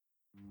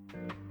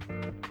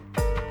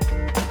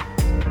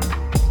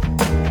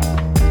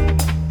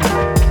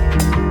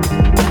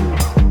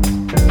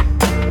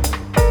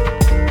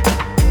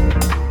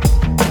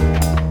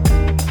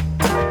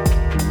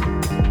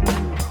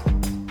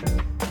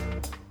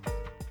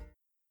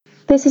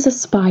This is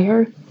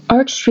Aspire,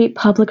 Arch Street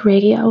Public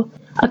Radio,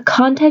 a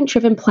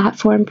content-driven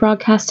platform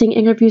broadcasting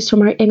interviews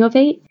from our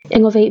Innovate,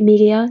 Innovate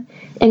Media,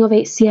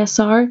 Innovate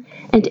CSR,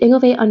 and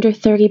Innovate Under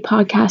 30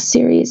 podcast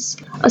series.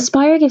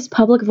 Aspire gives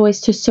public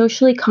voice to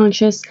socially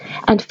conscious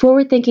and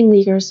forward-thinking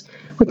leaders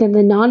within the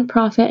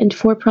nonprofit and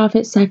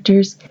for-profit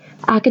sectors,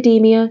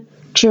 academia,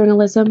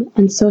 journalism,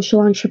 and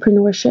social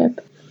entrepreneurship.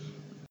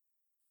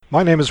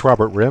 My name is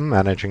Robert Rim,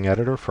 Managing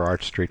Editor for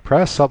Arch Street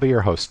Press. I'll be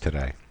your host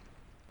today.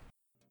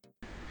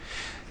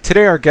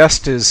 Today our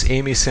guest is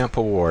Amy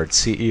Sample Ward,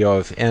 CEO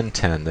of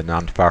NTEN, the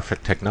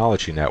Nonprofit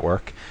Technology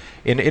Network,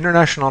 an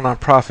international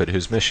nonprofit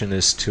whose mission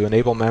is to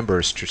enable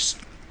members to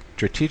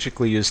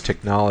strategically use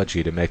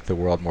technology to make the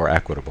world more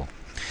equitable.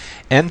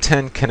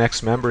 NTEN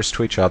connects members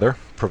to each other,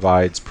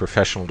 provides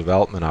professional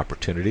development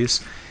opportunities,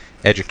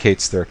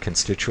 educates their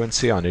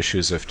constituency on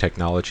issues of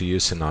technology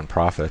use in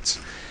nonprofits,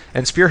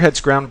 and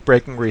spearheads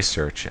groundbreaking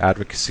research,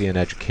 advocacy, and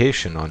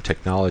education on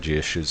technology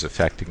issues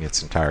affecting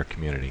its entire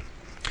community.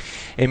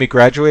 Amy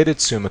graduated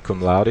summa cum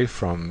laude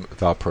from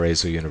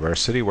Valparaiso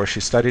University, where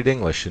she studied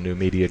English and new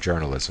media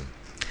journalism.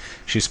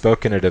 She's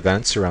spoken at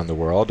events around the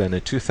world, and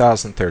in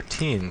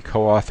 2013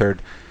 co-authored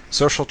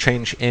Social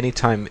Change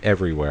Anytime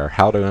Everywhere,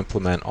 How to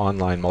Implement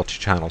Online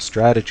Multi-Channel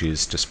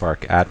Strategies to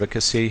Spark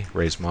Advocacy,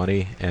 Raise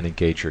Money, and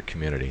Engage Your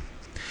Community.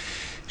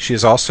 She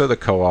is also the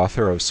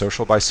co-author of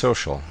Social by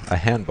Social, a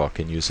handbook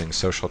in using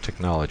social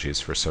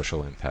technologies for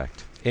social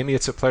impact. Amy,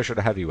 it's a pleasure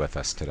to have you with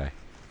us today.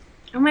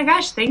 Oh my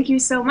gosh, thank you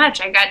so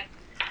much. I got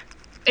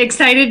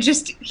excited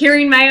just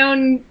hearing my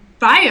own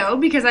bio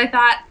because I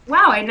thought,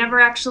 wow, I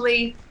never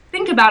actually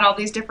think about all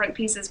these different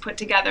pieces put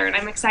together, and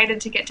I'm excited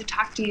to get to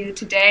talk to you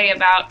today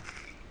about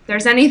if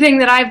there's anything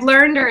that I've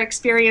learned or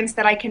experienced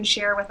that I can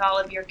share with all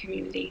of your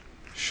community.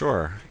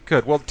 Sure,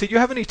 good. Well, did you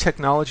have any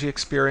technology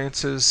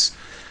experiences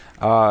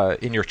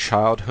in your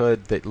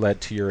childhood that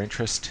led to your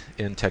interest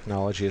in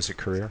technology as a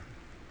career?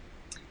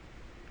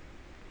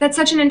 That's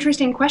such an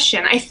interesting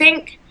question. I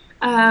think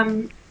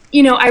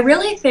I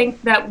really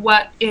think that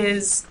what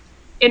is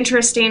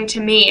interesting to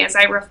me as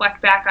I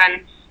reflect back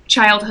on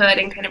childhood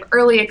and kind of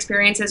early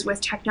experiences with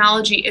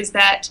technology is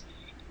that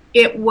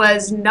it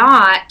was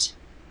not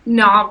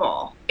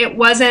novel. It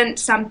wasn't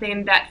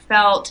something that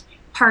felt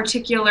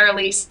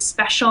particularly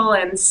special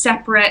and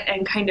separate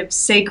and kind of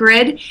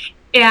sacred.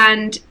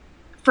 And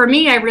for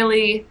me, I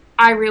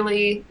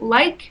really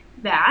like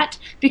that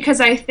because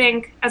I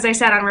think, as I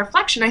said on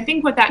reflection, I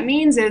think what that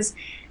means is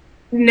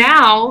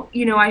now,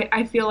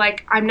 I feel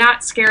like I'm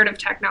not scared of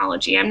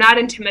technology. I'm not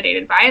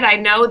intimidated by it. I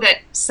know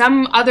that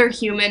some other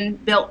human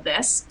built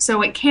this,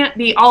 so it can't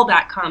be all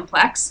that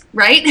complex,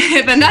 right?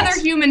 If another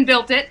human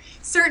built it,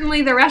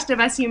 certainly the rest of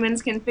us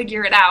humans can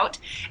figure it out.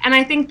 And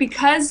I think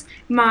because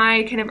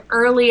my kind of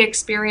early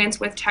experience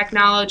with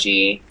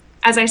technology,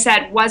 as I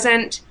said,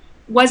 wasn't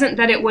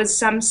that it was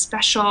some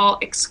special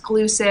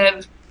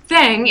exclusive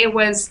thing. It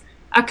was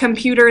a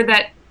computer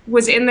that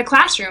was in the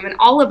classroom and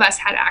all of us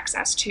had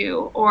access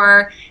to,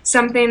 or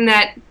something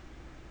that,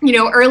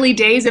 early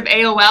days of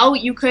AOL,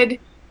 you could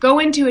go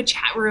into a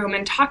chat room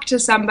and talk to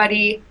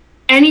somebody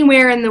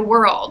anywhere in the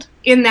world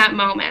in that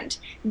moment,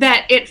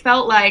 that it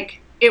felt like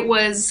it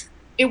was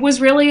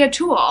really a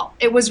tool.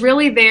 It was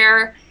really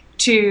there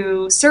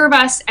to serve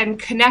us and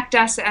connect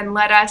us and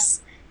let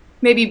us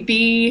maybe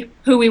be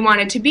who we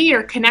wanted to be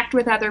or connect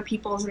with other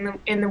people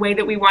in the way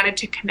that we wanted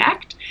to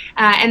connect.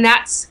 And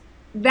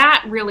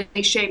that really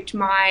shaped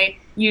my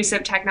use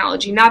of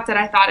technology. Not that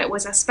I thought it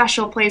was a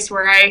special place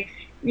where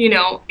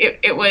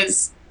it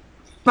was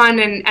fun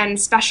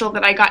and special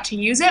that I got to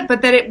use it,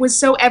 but that it was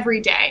so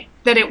everyday,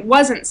 that it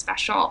wasn't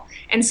special.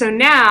 And so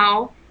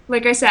now,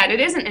 like I said, it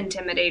isn't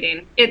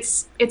intimidating.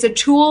 It's a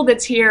tool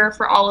that's here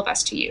for all of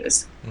us to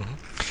use. Mm-hmm.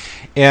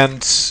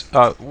 And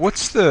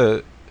what's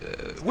the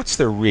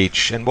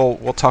reach? And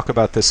we'll talk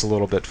about this a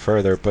little bit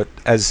further, but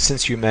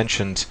since you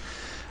mentioned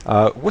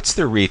what's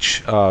the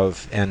reach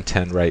of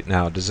NTEN right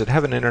now? Does it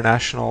have an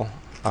international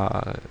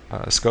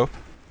scope?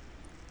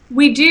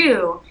 We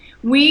do.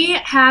 We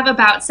have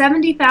about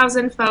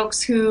 70,000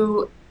 folks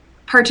who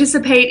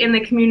participate in the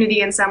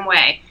community in some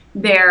way.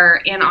 They're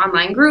in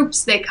online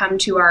groups, they come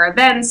to our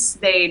events,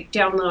 they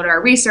download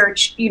our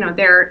research,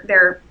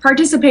 they're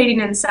participating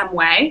in some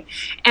way.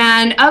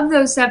 And of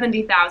those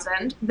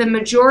 70,000, the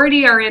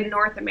majority are in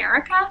North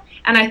America,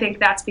 and I think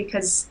that's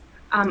because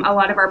a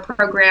lot of our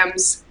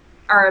programs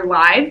are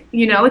live.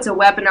 It's a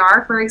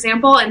webinar, for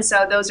example, and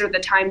so those are the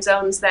time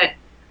zones that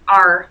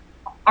are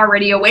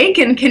already awake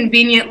and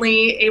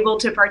conveniently able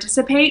to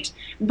participate.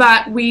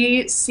 But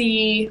we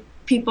see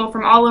people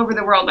from all over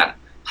the world, about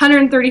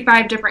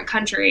 135 different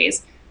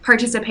countries,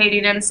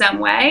 participating in some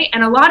way,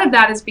 and a lot of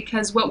that is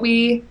because what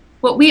we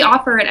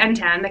offer at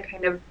NTEN, the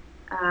kind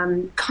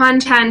of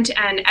content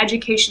and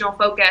educational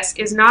focus,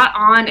 is not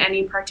on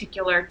any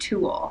particular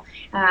tool.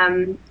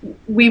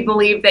 We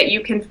believe that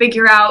you can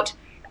figure out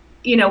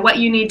what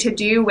you need to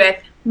do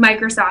with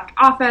Microsoft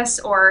Office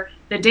or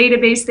the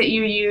database that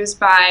you use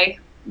by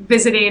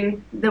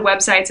visiting the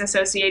websites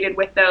associated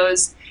with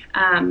those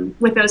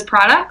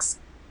products.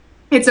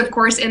 It's, of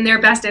course, in their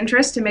best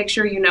interest to make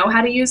sure you know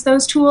how to use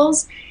those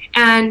tools.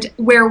 And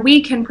where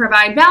we can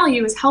provide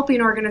value is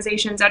helping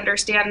organizations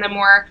understand the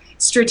more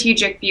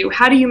strategic view.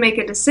 How do you make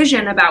a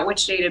decision about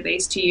which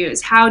database to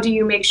use? How do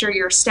you make sure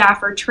your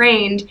staff are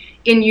trained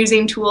in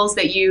using tools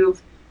that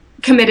you've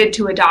committed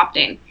to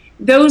adopting?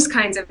 Those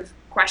kinds of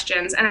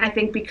questions. And I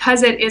think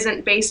because it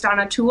isn't based on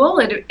a tool,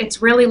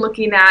 it's really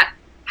looking at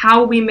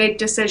how we make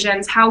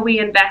decisions, how we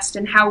invest,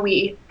 and how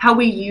we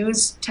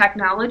use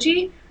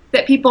technology,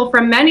 that people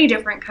from many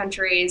different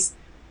countries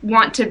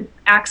want to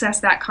access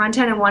that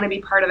content and want to be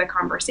part of the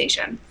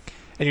conversation.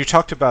 And you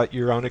talked about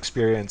your own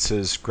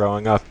experiences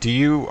growing up.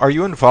 Are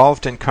you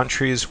involved in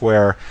countries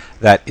where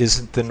that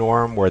isn't the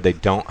norm, where they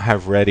don't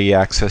have ready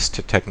access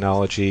to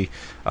technology,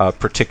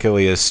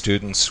 particularly as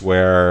students,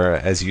 where,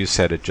 as you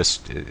said, it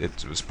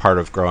was part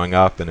of growing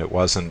up and it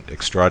wasn't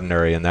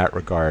extraordinary in that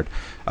regard?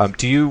 Are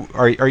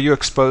you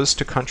exposed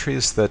to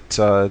countries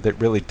that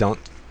really don't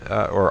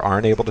or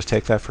aren't able to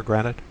take that for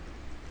granted?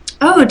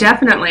 Oh,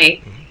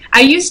 definitely. Mm-hmm. I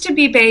used to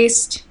be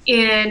based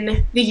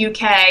in the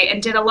UK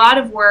and did a lot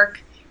of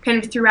work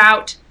kind of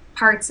throughout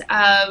parts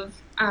of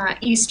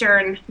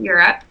Eastern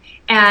Europe.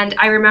 And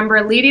I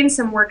remember leading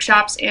some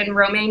workshops in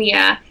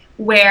Romania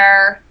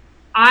where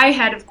I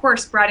had, of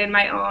course, brought in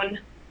my own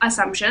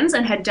assumptions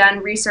and had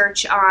done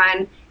research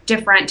on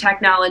different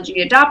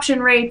technology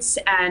adoption rates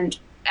and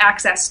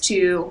access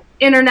to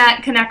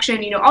internet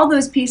connection, all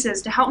those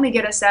pieces to help me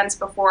get a sense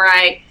before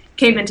I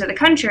came into the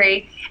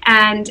country.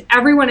 And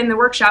everyone in the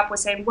workshop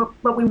was saying,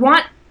 what we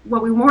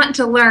want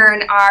to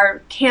learn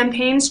are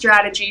campaign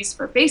strategies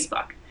for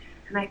Facebook.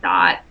 And I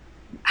thought,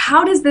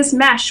 how does this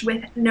mesh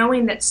with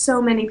knowing that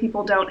so many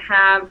people don't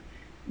have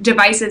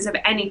devices of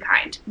any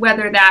kind,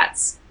 whether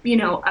that's,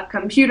 a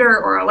computer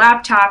or a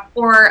laptop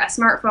or a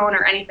smartphone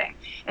or anything?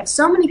 If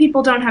so many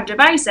people don't have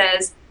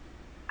devices,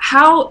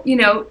 how,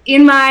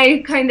 in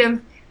my kind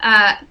of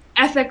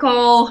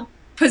ethical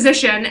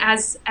position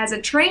as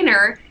a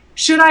trainer,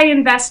 should I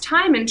invest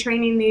time in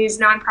training these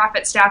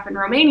nonprofit staff in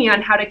Romania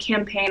on how to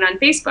campaign on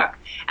Facebook?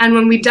 And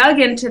when we dug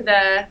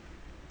into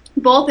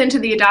both into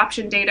the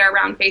adoption data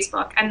around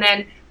Facebook and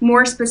then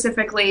more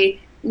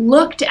specifically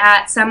looked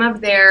at some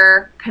of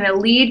their kind of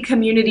lead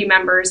community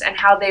members and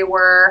how they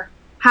were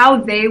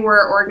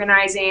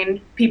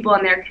organizing people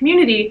in their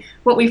community,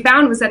 what we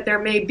found was that there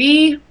may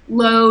be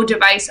low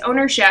device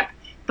ownership,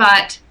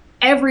 but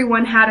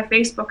everyone had a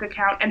Facebook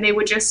account and they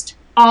would just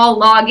all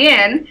log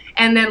in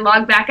and then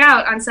log back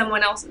out on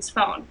someone else's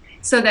phone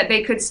so that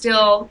they could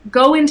still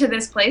go into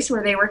this place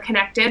where they were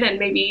connected and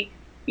maybe,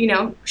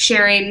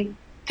 sharing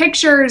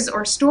pictures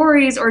or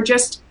stories or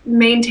just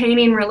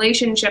maintaining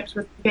relationships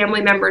with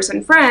family members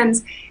and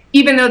friends,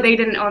 even though they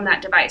didn't own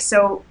that device.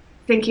 So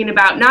thinking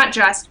about not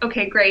just,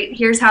 okay, great,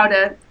 here's how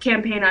to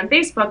campaign on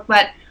Facebook,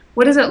 but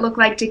what does it look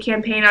like to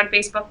campaign on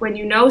Facebook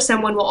when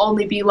someone will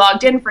only be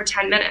logged in for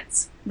 10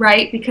 minutes,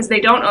 right? Because they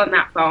don't own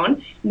that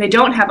phone and they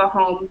don't have a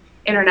home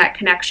internet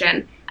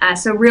connection.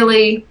 So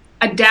really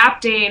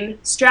adapting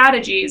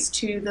strategies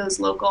to those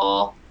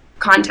local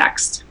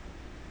contexts.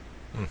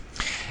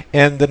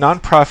 And the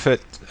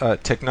nonprofit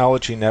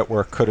technology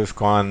network could have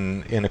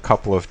gone in a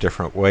couple of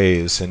different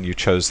ways, and you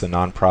chose the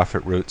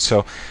nonprofit route.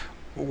 So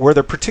were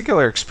there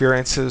particular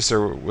experiences,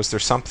 or was there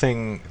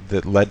something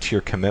that led to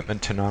your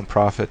commitment to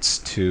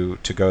nonprofits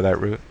to go that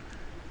route?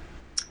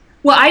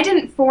 Well, I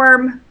didn't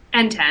form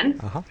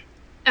NTEN,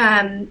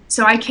 Uh-huh.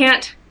 So I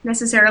can't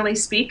necessarily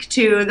speak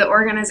to the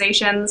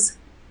organization's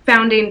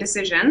founding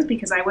decisions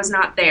because I was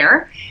not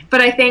there.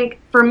 But I think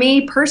for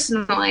me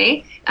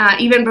personally,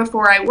 even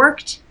before I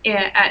worked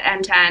at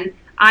NTEN,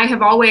 I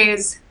have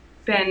always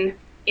been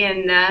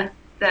in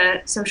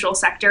the social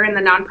sector, in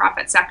the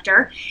nonprofit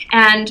sector.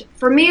 And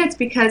for me, it's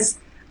because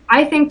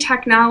I think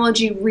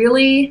technology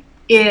really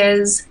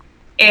is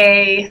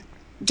a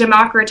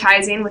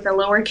democratizing, with a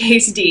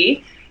lowercase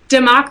d,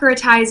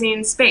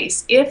 democratizing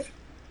space. If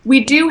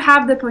we do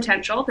have the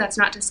potential, that's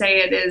not to say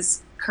it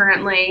is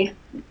currently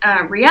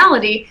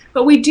reality,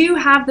 but we do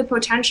have the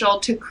potential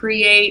to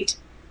create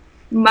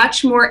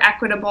much more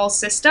equitable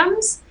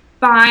systems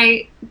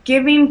by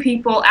giving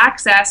people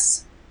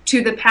access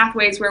to the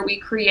pathways where we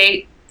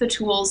create the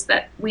tools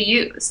that we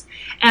use.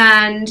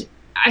 And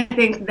I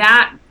think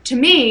that, to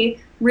me,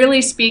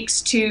 really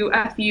speaks to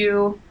a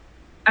few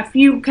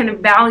kind of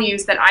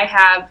values that I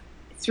have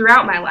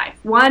throughout my life.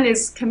 One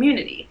is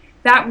community.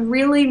 That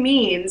really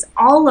means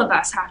all of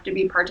us have to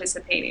be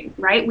participating,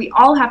 right? We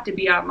all have to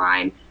be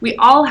online. We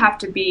all have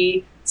to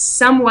be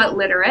somewhat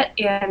literate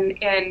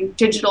in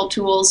digital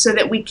tools so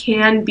that we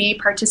can be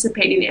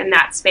participating in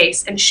that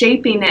space and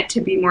shaping it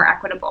to be more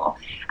equitable.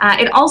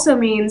 It also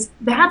means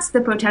that's the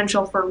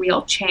potential for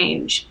real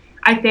change.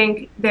 I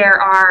think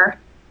there are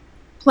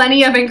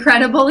plenty of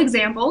incredible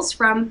examples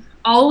from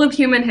all of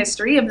human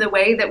history of the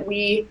way that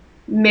we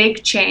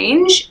make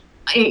change,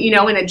 in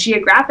a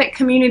geographic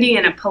community,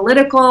 in a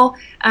political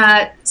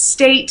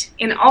state,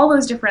 in all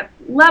those different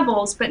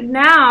levels. But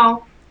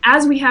now,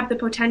 as we have the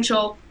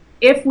potential,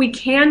 if we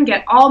can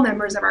get all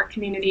members of our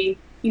community,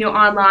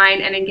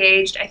 online and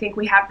engaged, I think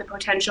we have the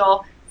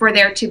potential for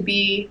there to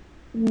be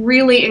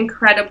really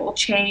incredible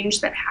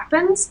change that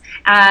happens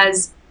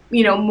as,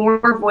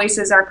 more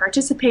voices are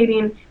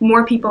participating,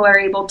 more people are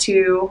able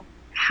to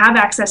have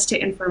access to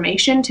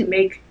information to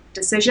make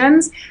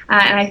decisions.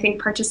 And I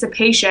think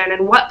participation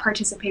and what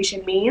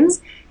participation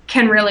means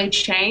can really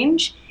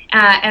change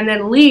and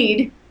then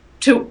lead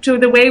to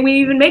the way we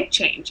even make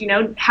change.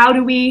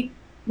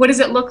 What does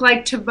it look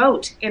like to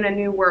vote in a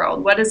new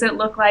world? What does it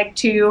look like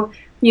to,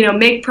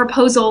 make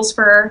proposals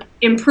for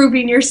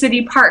improving your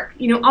city park?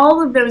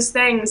 All of those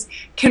things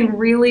can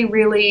really,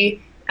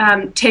 really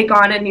take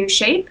on a new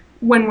shape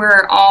when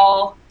we're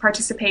all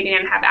participating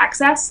and have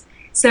access.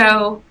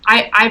 So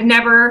I've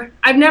never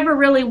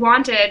really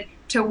wanted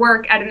to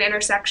work at an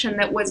intersection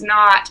that was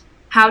not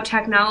how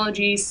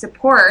technology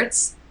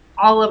supports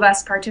all of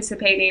us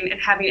participating and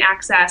having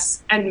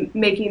access and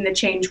making the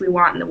change we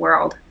want in the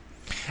world.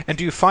 And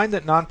do you find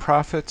that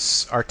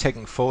nonprofits are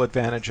taking full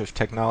advantage of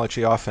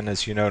technology? Often,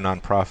 as you know,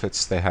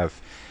 nonprofits, they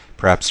have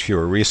perhaps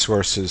fewer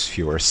resources,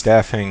 fewer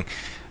staffing.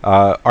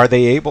 Are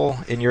they able,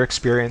 in your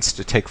experience,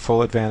 to take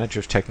full advantage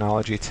of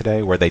technology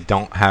today where they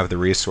don't have the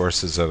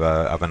resources of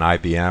an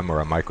IBM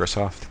or a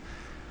Microsoft?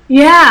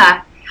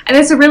 Yeah, and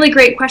that's a really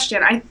great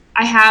question.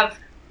 I have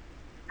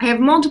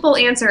multiple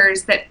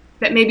answers that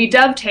maybe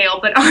dovetail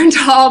but aren't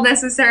all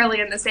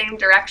necessarily in the same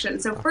direction.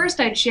 So first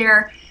I'd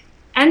share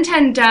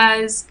NTEN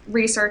does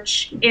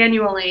research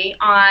annually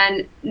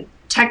on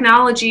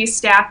technology,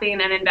 staffing,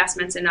 and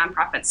investments in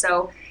nonprofits.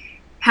 So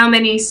how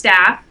many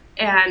staff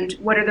and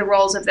what are the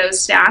roles of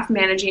those staff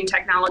managing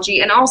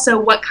technology, and also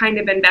what kind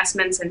of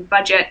investments and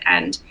budget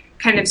and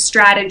kind of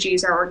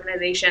strategies are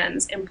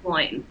organizations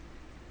employing.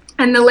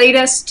 And the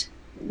latest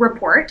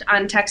report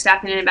on tech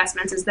staffing and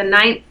investments is the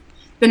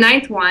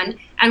ninth one.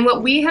 And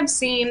what we have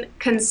seen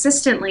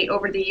consistently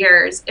over the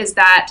years is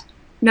that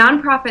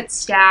nonprofit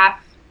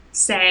staff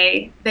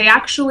say they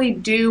actually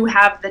do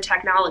have the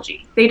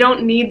technology. They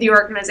don't need the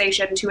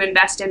organization to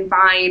invest in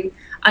buying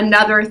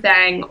another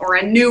thing or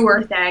a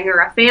newer thing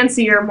or a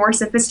fancier, more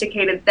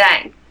sophisticated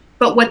thing.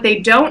 But what they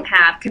don't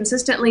have,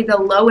 consistently the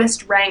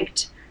lowest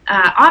ranked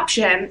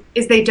option,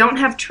 is they don't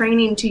have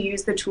training to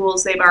use the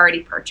tools they've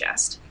already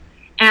purchased.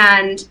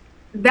 And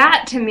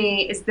that, to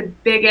me, is the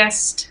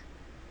biggest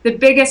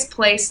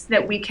place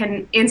that we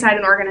can, inside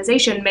an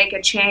organization, make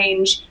a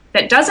change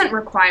that doesn't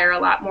require a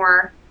lot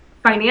more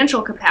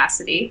financial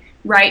capacity,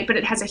 right? But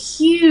it has a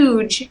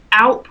huge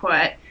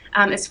output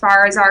as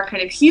far as our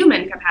kind of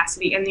human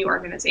capacity in the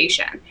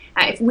organization.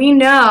 If we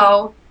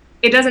know,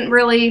 it doesn't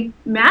really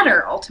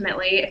matter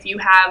ultimately if you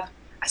have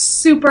a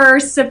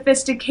super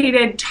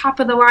sophisticated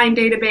top-of-the-line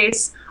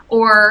database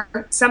or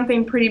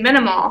something pretty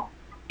minimal.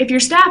 If your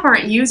staff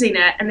aren't using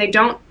it and they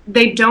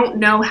don't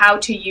know how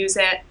to use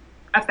it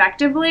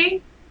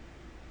effectively,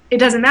 it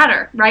doesn't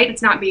matter, right?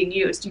 It's not being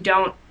used. You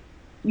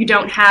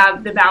don't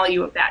have the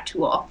value of that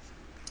tool.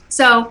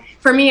 So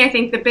for me, I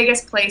think the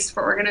biggest place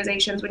for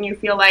organizations when you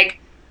feel like,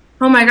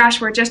 oh my gosh,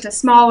 we're just a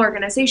small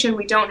organization,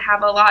 we don't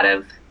have a lot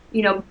of,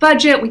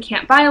 budget, we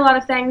can't buy a lot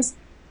of things,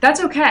 that's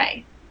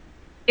okay.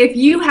 If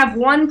you have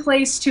one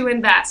place to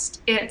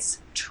invest,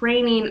 it's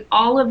training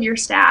all of your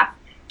staff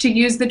to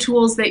use the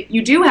tools that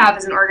you do have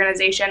as an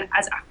organization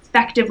as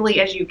effectively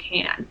as you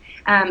can.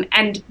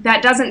 And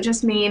that doesn't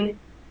just mean,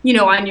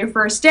 on your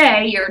first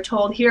day, you're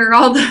told, here are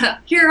all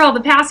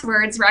the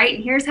passwords, right?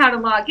 And here's how to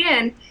log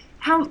in.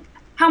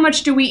 How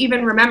much do we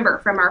even remember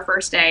from our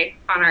first day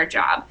on our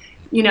job?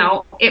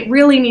 It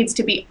really needs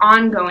to be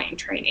ongoing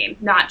training,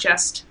 not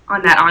just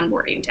on that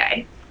onboarding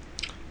day.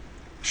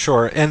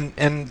 Sure.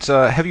 And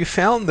have you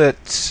found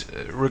that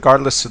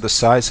regardless of the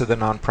size of the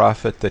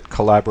nonprofit, that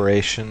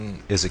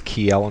collaboration is a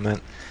key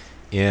element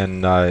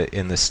in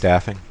the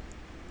staffing?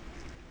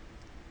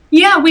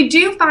 Yeah, we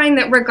do find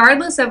that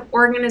regardless of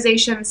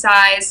organization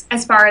size,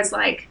 as far as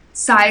like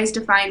size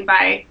defined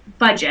by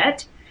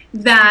budget,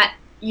 that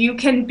you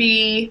can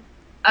be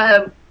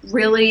a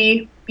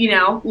really,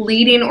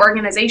 leading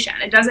organization.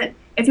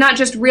 It's not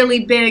just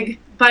really big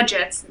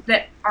budgets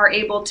that are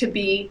able to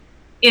be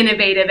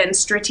innovative and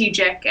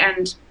strategic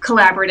and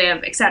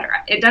collaborative,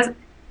 etc.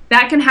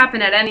 That can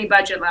happen at any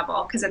budget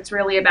level because it's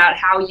really about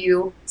how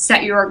you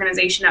set your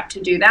organization up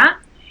to do that.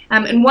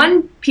 And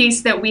one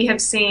piece that we have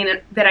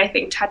seen that I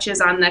think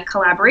touches on the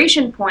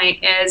collaboration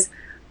point is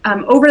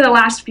over the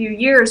last few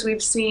years,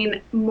 we've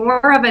seen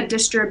more of a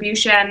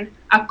distribution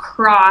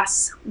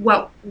across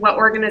what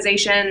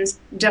organizations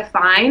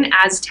define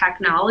as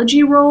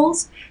technology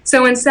roles.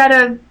 So instead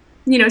of,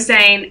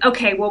 saying,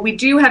 okay, well, we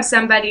do have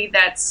somebody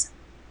that's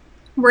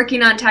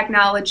working on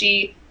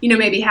technology,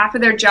 maybe half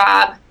of their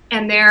job,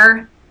 and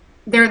they're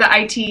the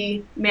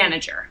IT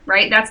manager,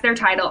 right? That's their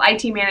title,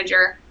 IT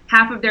manager.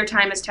 Half of their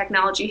time is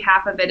technology,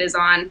 half of it is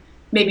on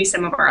maybe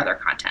some of our other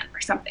content or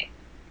something.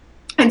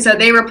 And so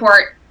they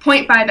report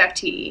 0.5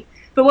 FTE.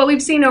 But what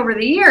we've seen over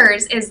the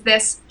years is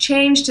this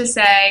change to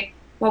say,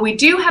 well, we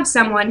do have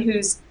someone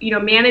who's,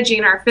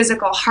 managing our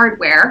physical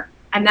hardware,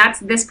 and that's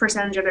this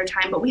percentage of their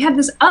time, but we have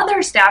this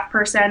other staff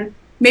person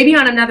maybe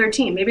on another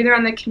team. Maybe they're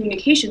on the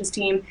communications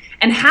team,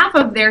 and half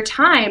of their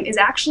time is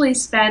actually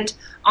spent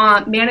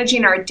on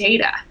managing our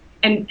data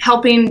and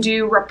helping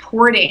do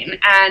reporting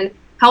and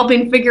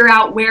helping figure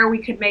out where we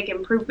could make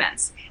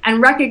improvements,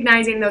 and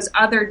recognizing those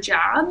other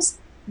jobs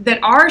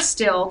that are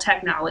still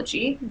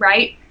technology,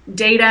 right?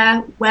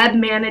 Data, web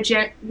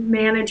management,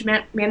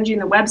 managing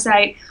the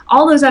website,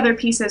 all those other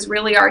pieces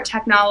really are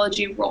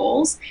technology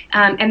roles,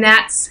 and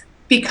that's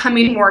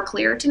becoming more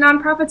clear to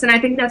nonprofits. And I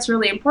think that's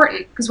really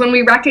important, because when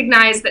we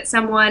recognize that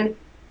someone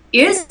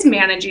is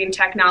managing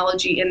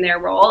technology in their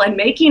role and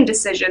making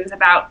decisions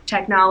about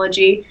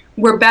technology,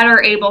 we're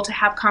better able to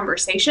have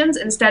conversations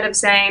instead of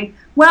saying,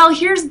 well,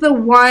 here's the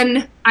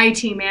one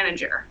IT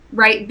manager,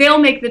 right? They'll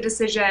make the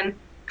decision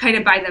kind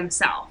of by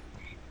themselves.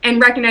 And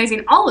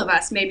recognizing all of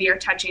us maybe are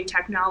touching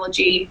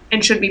technology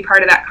and should be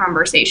part of that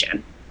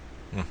conversation.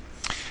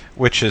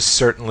 Which is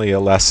certainly a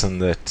lesson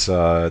that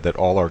that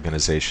all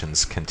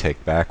organizations can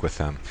take back with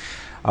them.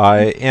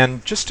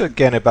 And just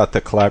again about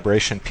the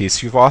collaboration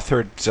piece, you've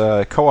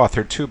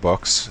co-authored 2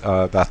 books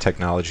about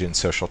technology and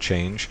social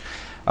change.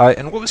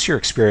 And what was your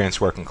experience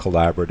working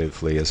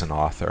collaboratively as an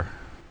author?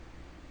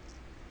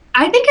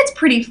 I think it's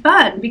pretty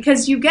fun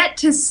because you get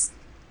to,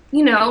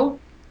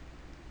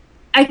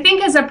 I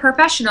think as a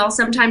professional,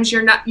 sometimes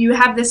you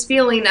have this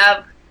feeling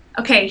of,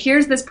 okay,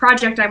 here's this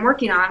project I'm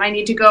working on. I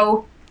need to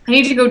go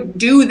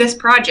do this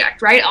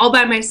project, right? All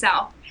by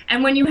myself.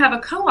 And when you have a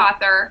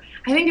co-author,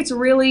 I think it's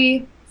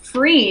really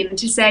freeing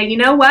to say, you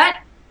know what?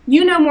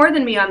 You know more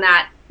than me on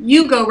that.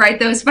 You go write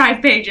those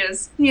 5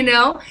 pages,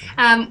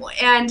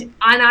 and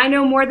I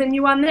know more than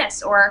you on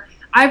this. Or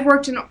I've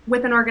worked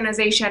with an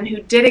organization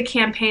who did a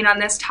campaign on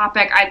this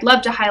topic. I'd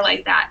love to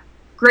highlight that.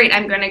 Great,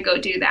 I'm going to go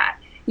do that.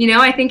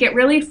 I think it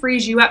really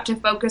frees you up to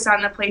focus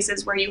on the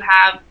places where you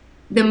have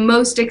the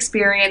most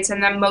experience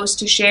and the most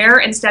to share,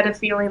 instead of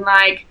feeling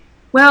like,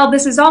 well,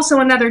 this is also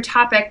another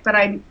topic, but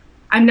I'm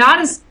not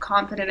as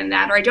confident in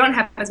that, or I don't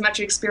have as much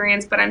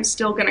experience, but I'm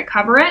still going to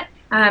cover it,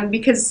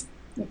 because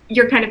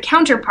your kind of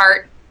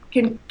counterpart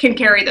can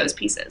carry those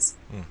pieces.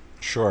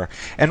 Sure.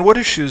 And what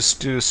issues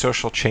do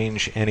social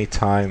change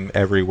anytime,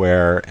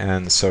 everywhere,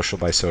 and social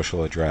by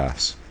social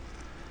address?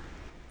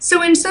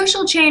 So in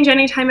social change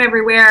anytime,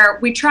 everywhere,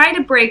 we try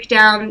to break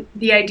down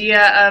the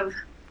idea of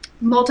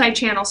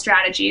multi-channel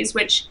strategies,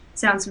 which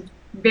sounds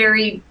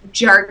very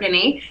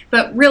jargony,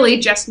 but really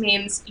just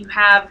means you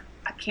have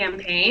a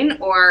campaign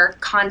or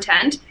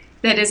content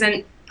that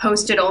isn't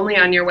posted only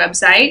on your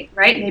website,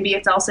 right? Maybe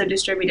it's also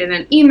distributed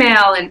in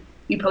email and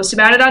you post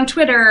about it on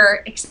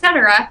Twitter,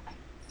 etc.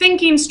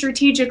 Thinking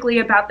strategically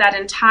about that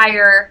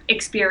entire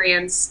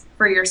experience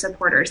for your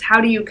supporters. How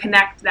do you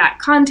connect that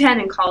content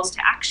and calls to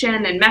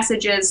action and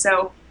messages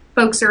so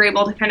folks are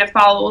able to kind of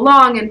follow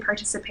along and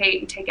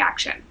participate and take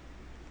action?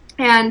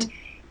 And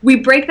we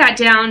break that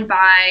down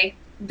by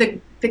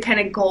the kind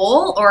of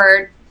goal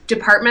or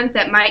department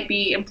that might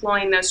be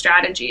employing those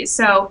strategies.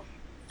 So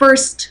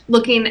first,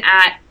 looking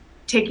at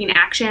taking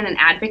action and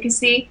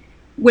advocacy,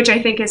 which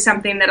I think is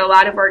something that a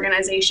lot of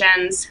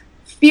organizations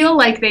feel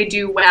like they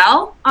do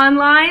well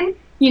online,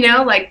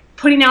 like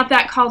putting out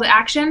that call to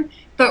action,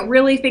 but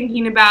really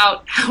thinking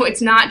about how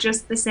it's not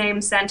just the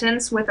same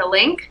sentence with a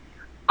link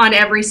on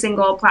every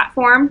single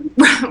platform,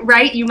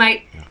 right? You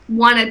might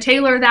want to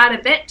tailor that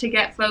a bit to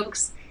get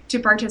folks to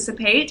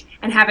participate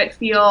and have it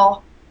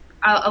feel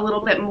a little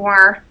bit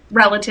more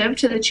relative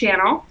to the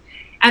channel.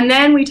 And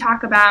then we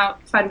talk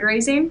about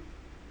fundraising,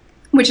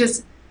 which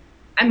is,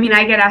 I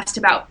get asked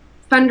about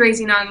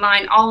fundraising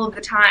online all of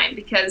the time,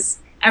 because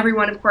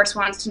everyone, of course,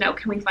 wants to know,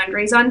 can we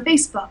fundraise on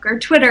Facebook or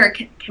Twitter?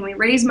 Can we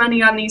raise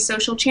money on these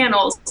social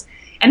channels?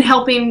 And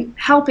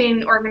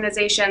helping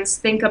organizations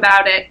think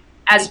about it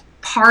as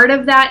part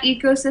of that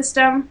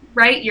ecosystem,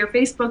 right? Your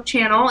Facebook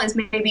channel is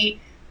maybe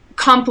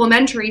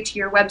complementary to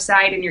your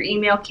website and your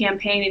email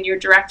campaign and your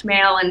direct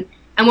mail. And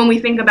when we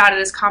think about it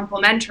as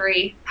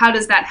complementary, how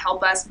does that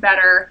help us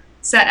better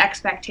set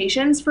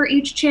expectations for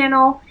each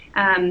channel,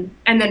 and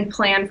then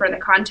plan for the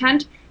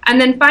content? And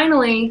then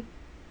finally,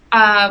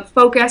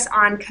 focus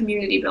on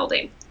community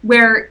building,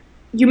 where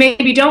you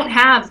maybe don't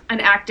have an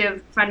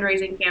active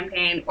fundraising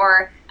campaign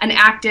or an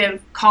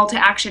active call to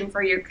action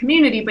for your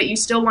community, but you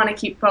still want to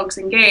keep folks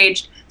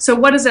engaged. So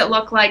what does it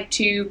look like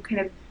to kind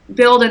of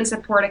build and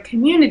support a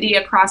community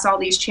across all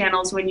these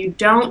channels when you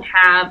don't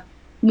have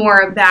more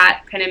of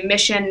that kind of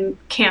mission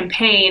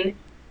campaign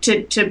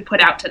to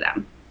put out to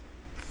them?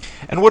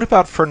 And what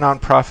about for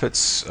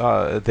nonprofits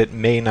that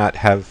may not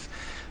have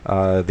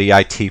the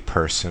IT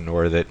person,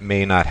 or that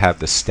may not have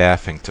the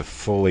staffing to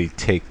fully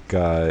take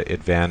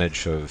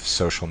advantage of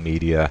social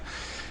media?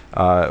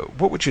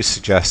 What would you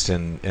suggest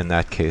in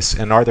that case?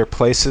 And are there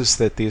places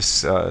that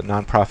these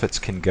nonprofits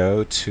can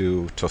go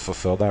to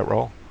fulfill that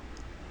role?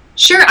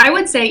 Sure. I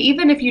would say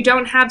even if you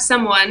don't have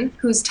someone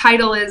whose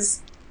title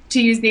is,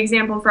 to use the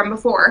example from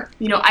before,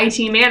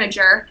 IT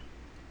manager,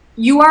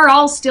 you are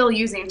all still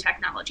using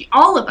technology.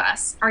 All of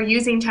us are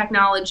using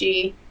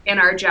technology in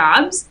our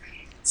jobs.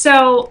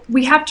 So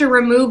we have to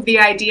remove the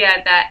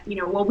idea that,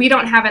 we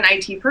don't have an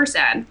IT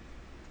person.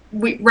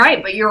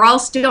 Right, but you're all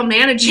still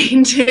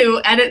managing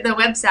to edit the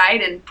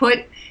website and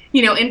put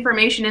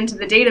information into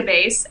the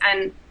database,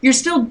 and you're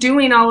still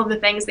doing all of the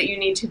things that you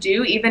need to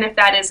do, even if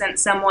that isn't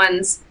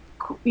someone's,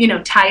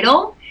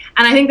 title.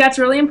 And I think that's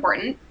really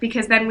important,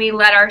 because then we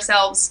let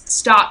ourselves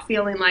stop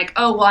feeling like,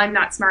 oh, well, I'm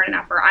not smart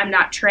enough, or I'm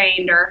not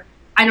trained, or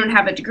I don't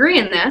have a degree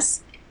in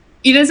this.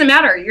 It doesn't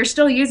matter. You're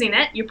still using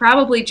it. You're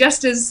probably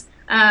just as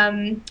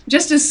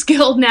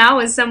skilled now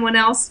as someone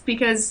else,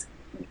 because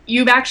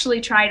you've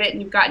actually tried it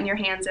and you've gotten your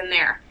hands in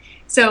there.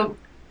 So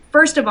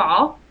first of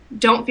all,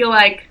 don't feel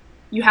like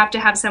you have to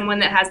have someone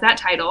that has that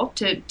title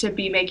to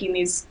be making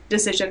these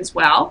decisions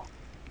well.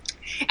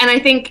 And I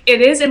think it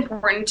is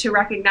important to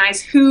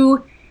recognize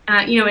who,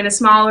 in a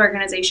small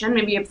organization,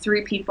 maybe you have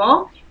 3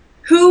 people,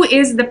 who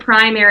is the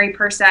primary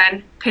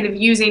person kind of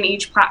using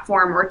each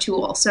platform or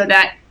tool, so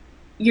that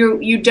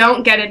you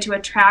don't get into a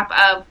trap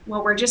of,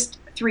 well, we're just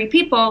 3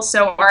 people,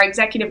 so our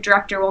executive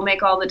director will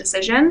make all the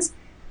decisions.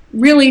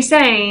 Really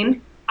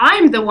saying,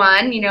 I'm the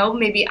one,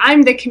 maybe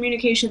I'm the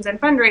communications and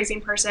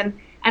fundraising person,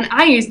 and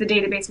I use the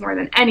database more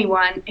than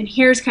anyone, and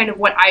here's kind of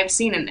what I've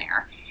seen in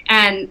there.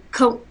 And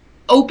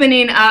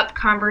opening up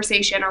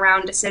conversation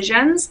around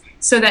decisions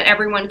so that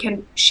everyone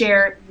can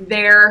share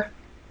their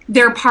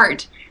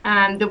part,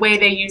 the way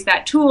they use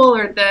that tool,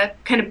 or the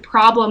kind of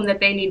problem that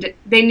they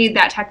need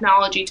that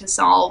technology to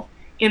solve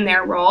in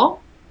their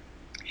role.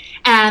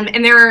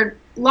 And there are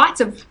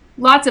lots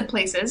of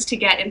places to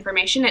get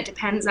information. It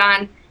depends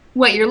on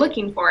what you're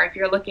looking for. If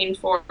you're looking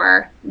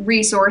for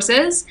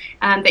resources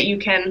that you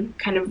can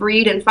kind of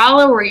read and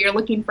follow, or you're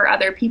looking for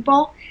other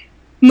people,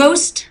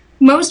 most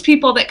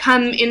people that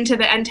come into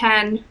the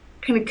NTEN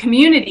kind of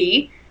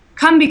community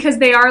come because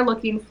they are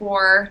looking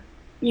for,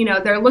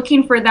 they're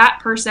looking for that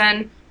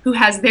person who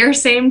has their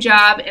same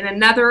job in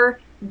another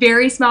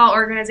very small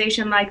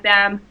organization like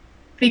them,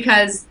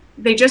 because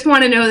they just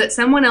want to know that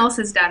someone else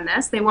has done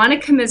this. They want to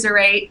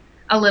commiserate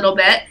a little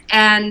bit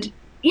and,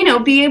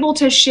 be able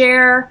to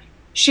share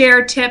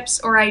tips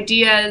or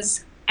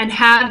ideas and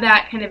have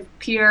that kind of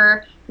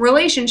peer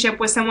relationship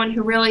with someone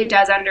who really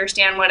does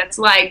understand what it's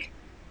like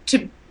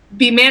to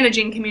be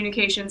managing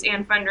communications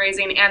and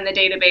fundraising and the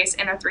database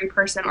in a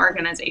 3-person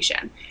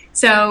organization.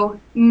 So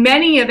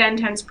many of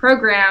NTEN's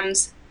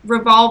programs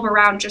revolve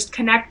around just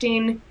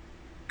connecting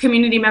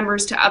community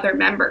members to other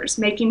members,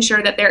 making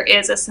sure that there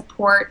is a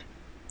support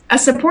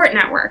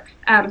network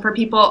for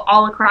people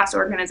all across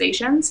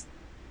organizations.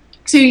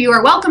 So you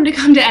are welcome to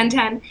come to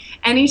NTEN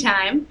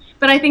anytime.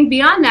 But I think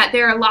beyond that,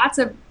 there are lots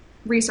of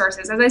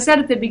resources. As I said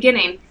at the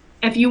beginning,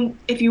 if you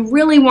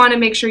really want to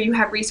make sure you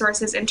have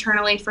resources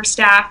internally for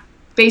staff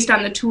based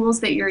on the tools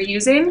that you're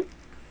using,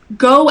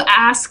 go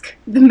ask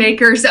the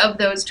makers of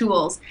those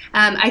tools.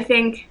 I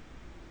think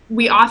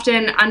we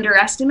often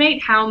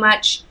underestimate how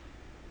much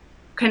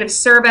kind of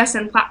service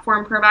and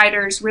platform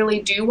providers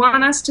really do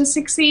want us to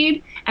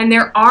succeed, and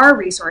there are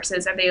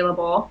resources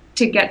available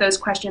to get those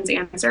questions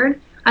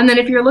answered. And then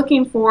if you're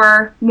looking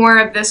for more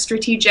of the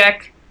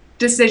strategic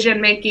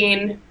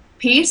decision-making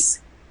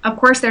piece, of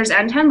course there's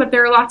NTEN, but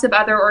there are lots of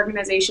other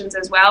organizations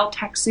as well,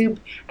 TechSoup,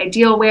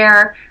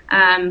 Idealware,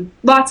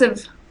 lots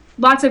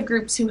of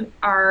groups who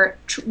are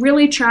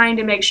really trying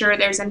to make sure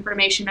there's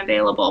information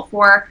available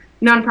for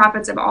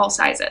nonprofits of all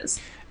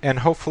sizes. And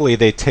hopefully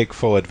they take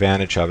full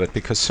advantage of it,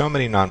 because so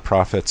many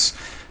nonprofits,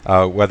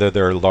 whether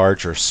they're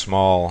large or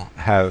small,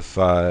 have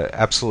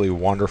absolutely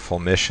wonderful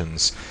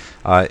missions,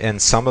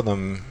 and some of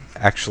them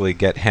actually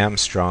get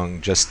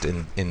hamstrung just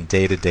in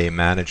day-to-day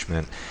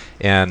management.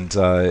 And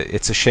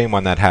it's a shame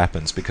when that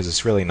happens, because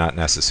it's really not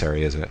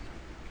necessary, is it?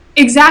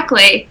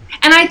 Exactly.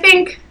 And I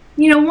think,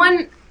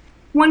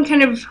 one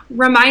kind of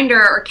reminder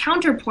or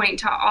counterpoint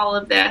to all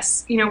of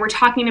this, we're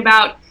talking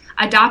about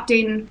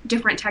adopting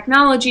different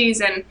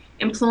technologies and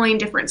employing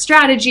different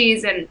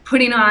strategies and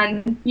putting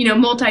on,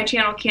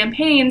 multi-channel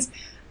campaigns.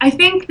 I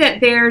think that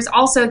there's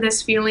also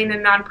this feeling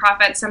in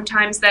nonprofits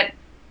sometimes that,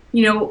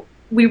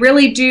 we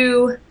really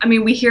do,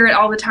 we hear it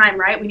all the time,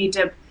 right? We need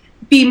to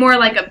be more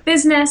like a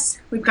business.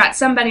 We've got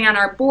somebody on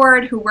our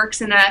board who works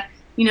in a,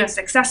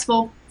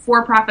 successful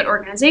for-profit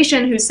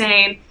organization who's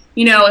saying,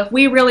 if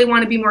we really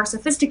want to be more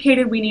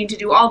sophisticated, we need to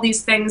do all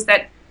these things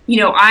that,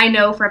 I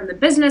know from the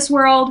business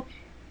world.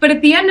 But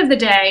at the end of the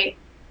day,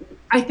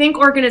 I think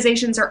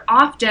organizations are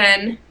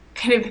often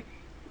kind of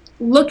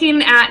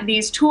looking at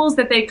these tools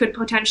that they could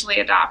potentially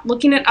adopt,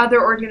 looking at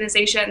other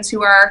organizations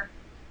who are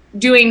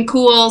doing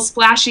cool,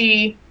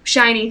 splashy,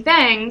 shiny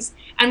things,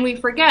 and we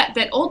forget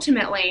that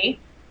ultimately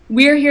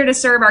we're here to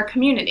serve our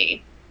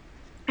community,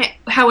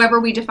 however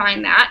we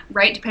define that,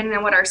 right, depending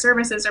on what our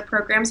services or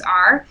programs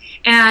are.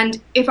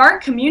 And if our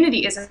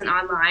community isn't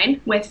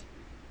online with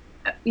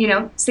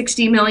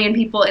 60 million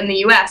people in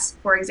the US,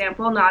 for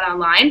example, not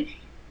online,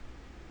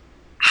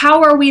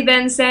 how are we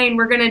then saying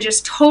we're going to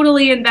just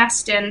totally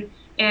invest in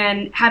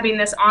having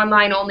this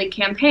online only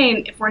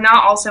campaign if we're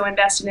not also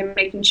invested in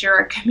making sure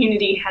our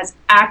community has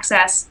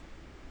access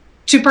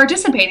to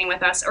participating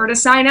with us or to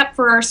sign up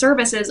for our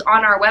services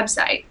on our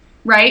website,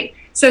 right?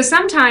 So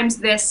sometimes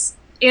this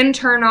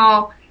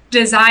internal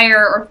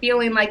desire or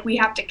feeling like we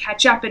have to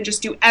catch up and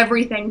just do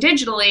everything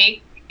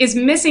digitally is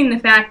missing the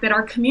fact that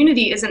our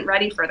community isn't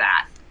ready for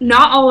that.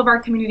 Not all of our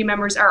community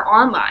members are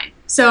online.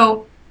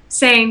 So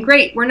saying,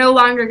 great, we're no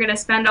longer going to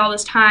spend all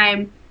this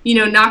time,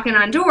 knocking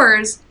on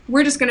doors.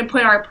 We're just going to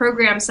put our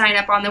program sign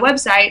up on the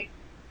website.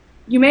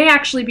 You may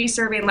actually be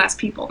serving less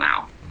people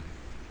now.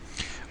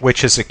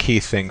 Which is a key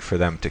thing for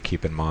them to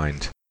keep in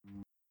mind.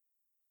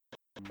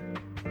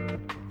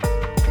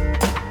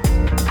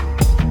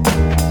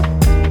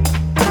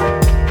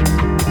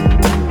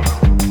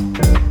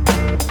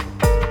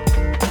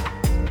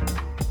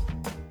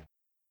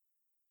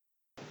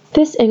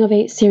 This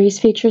Innovate series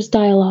features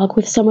dialogue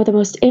with some of the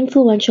most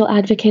influential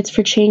advocates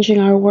for changing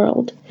our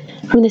world,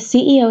 from the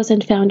CEOs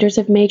and founders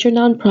of major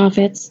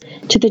nonprofits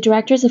to the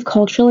directors of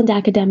cultural and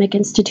academic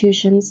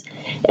institutions.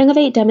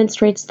 Innovate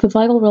demonstrates the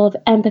vital role of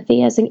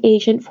empathy as an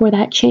agent for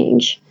that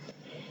change.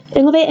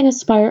 Innovate and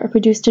Aspire are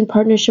produced in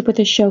partnership with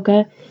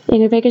Ashoka,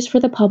 Innovators for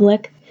the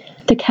Public,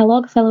 the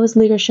Kellogg Fellows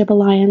Leadership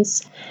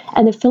Alliance,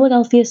 and the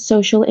Philadelphia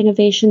Social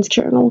Innovations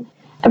Journal,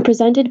 and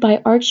presented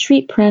by Arch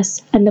Street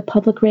Press and the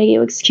Public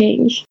Radio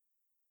Exchange.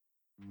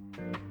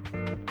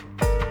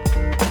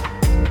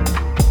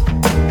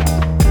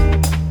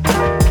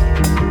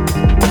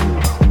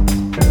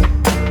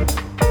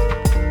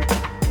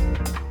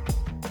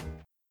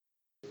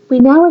 We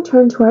now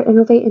return to our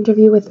Innovate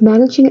interview with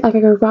Managing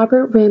Editor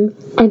Robert Rim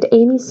and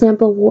Amy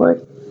Sample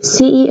Ward,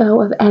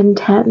 CEO of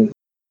NTEN.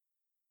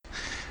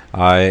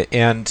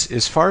 And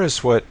as far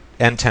as what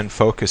NTEN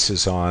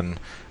focuses on,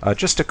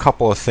 just a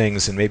couple of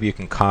things, and maybe you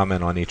can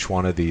comment on each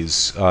one of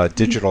these.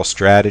 Digital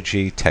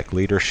strategy, tech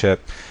leadership,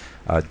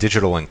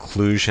 digital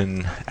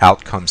inclusion,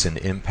 outcomes and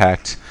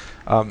impact.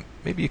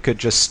 Maybe you could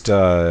just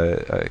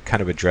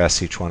kind of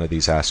address each one of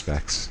these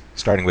aspects,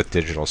 starting with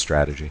digital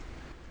strategy.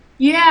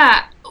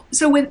 Yeah.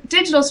 So with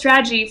digital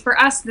strategy, for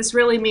us, this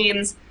really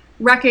means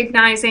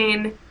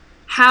recognizing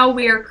how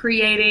we are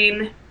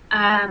creating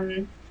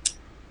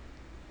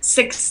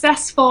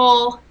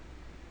successful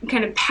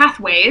kind of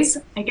pathways,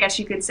 I guess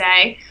you could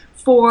say,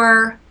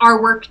 for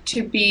our work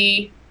to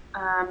be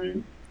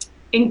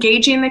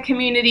engaging the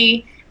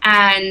community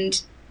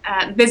and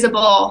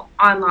visible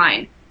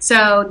online.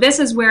 So this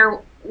is where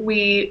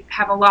we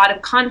have a lot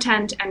of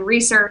content and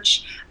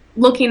research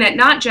looking at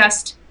not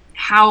just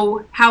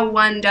how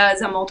one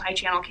does a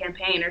multi-channel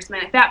campaign or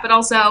something like that, but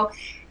also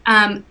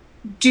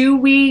do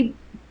we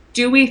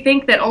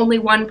think that only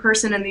one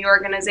person in the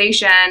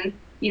organization,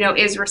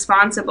 is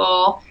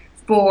responsible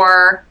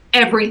for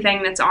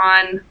everything that's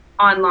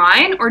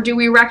online, or do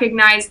we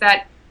recognize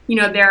that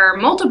there are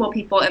multiple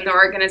people in the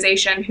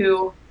organization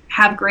who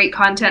have great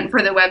content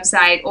for the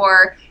website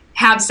or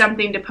have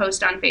something to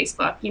post on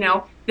Facebook?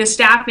 The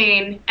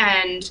staffing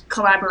and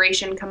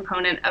collaboration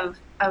component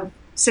of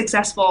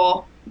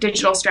successful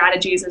digital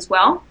strategies as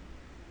well,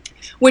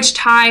 which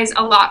ties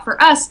a lot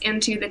for us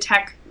into the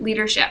tech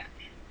leadership.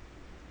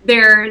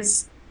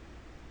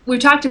 We've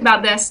talked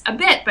about this a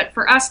bit, but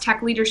for us,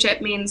 tech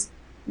leadership means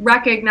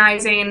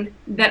recognizing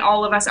that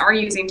all of us are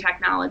using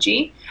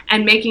technology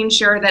and making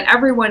sure that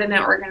everyone in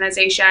the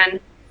organization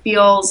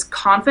feels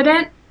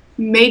confident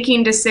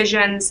making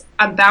decisions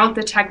about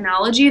the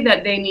technology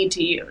that they need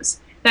to use.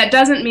 That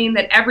doesn't mean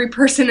that every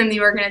person in the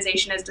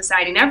organization is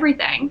deciding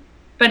everything,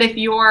 but if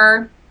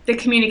you're the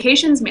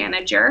communications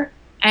manager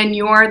and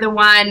you're the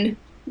one,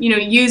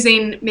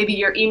 using maybe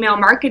your email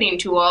marketing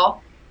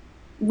tool,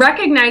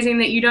 recognizing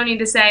that you don't need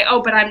to say,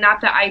 oh, but I'm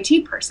not the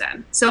IT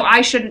person, so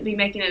I shouldn't be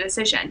making a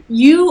decision.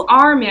 You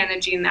are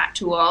managing that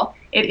tool.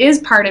 It is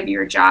part of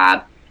your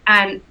job,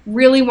 and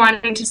really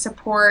wanting to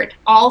support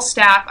all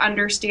staff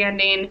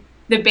understanding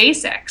the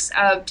basics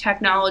of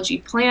technology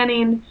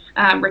planning,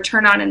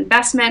 return on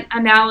investment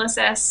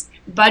analysis,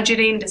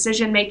 budgeting,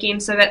 decision making,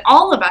 so that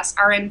all of us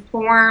are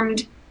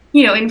informed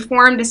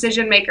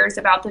decision makers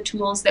about the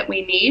tools that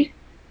we need.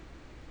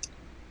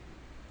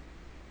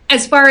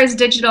 As far as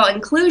digital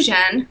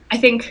inclusion, I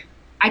think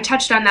I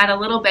touched on that a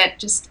little bit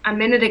just a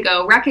minute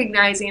ago,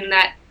 recognizing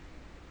that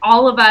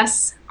all of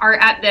us are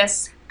at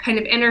this kind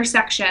of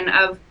intersection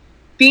of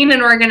being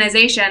an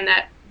organization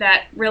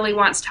that really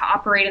wants to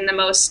operate in the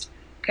most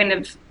kind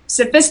of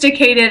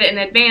sophisticated and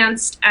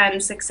advanced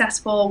and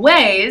successful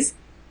ways,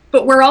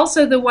 but we're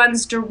also the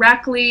ones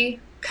directly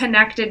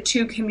connected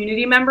to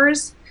community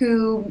members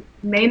who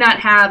may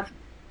not have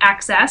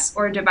access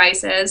or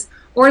devices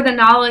or the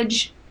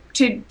knowledge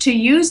to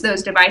use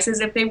those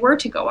devices if they were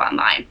to go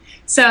online.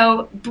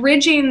 So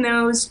bridging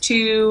those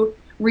two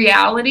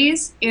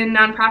realities in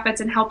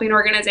nonprofits and helping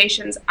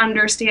organizations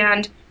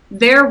understand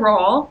their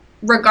role,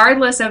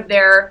 regardless of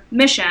their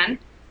mission,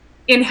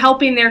 in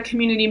helping their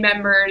community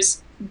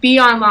members be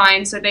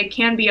online so they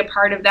can be a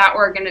part of that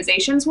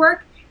organization's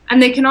work,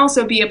 and they can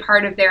also be a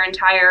part of their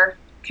entire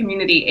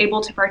community, able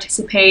to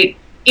participate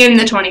in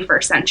the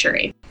 21st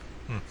century.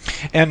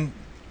 And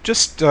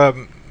just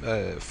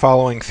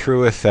following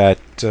through with that,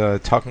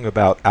 talking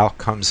about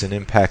outcomes and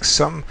impacts,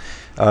 some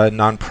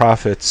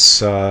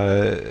nonprofits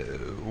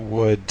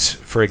would,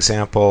 for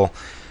example,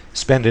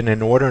 spend an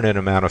inordinate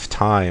amount of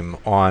time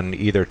on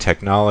either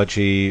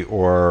technology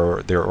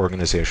or their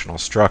organizational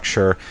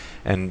structure,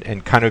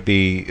 and kind of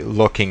be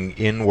looking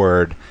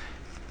inward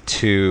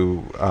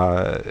to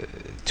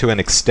an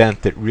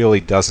extent that really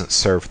doesn't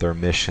serve their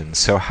mission.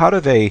 So how do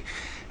they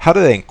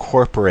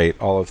incorporate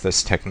all of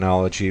this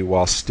technology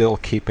while still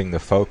keeping the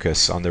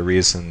focus on the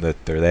reason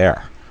that they're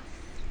there?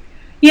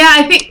 Yeah,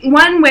 I think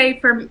one way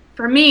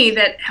for me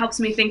that helps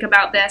me think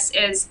about this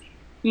is,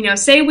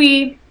 say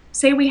we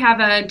have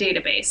a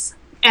database,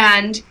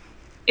 and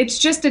it's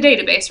just a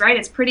database, right?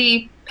 It's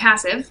pretty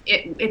passive.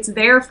 It's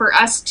there for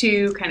us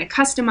to kind of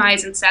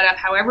customize and set up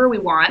however we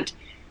want,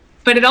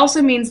 but it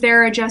also means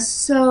there are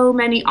just so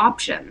many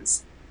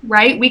options,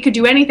 right? We could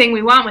do anything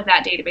we want with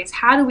that database.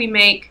 How do we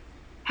make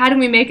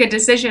a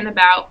decision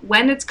about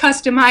when it's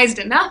customized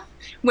enough,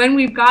 when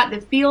we've got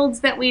the fields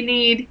that we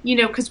need,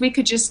 because we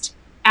could just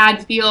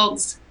add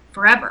fields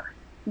forever,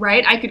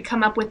 right? I could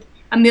come up with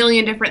a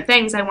million different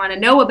things I want to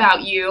know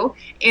about you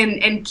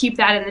and keep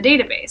that in the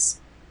database.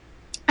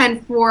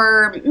 And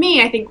for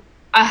me, I think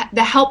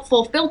the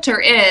helpful filter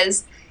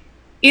is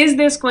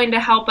this going to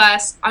help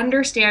us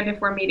understand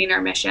if we're meeting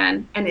our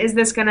mission? And is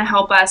this going to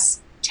help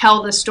us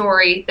tell the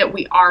story that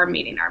we are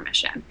meeting our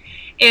mission?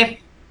 If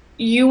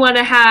you want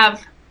to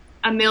have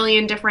a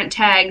million different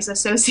tags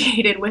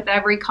associated with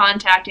every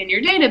contact in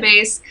your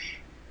database,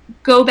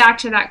 go back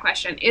to that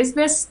question. Is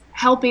this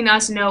helping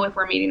us know if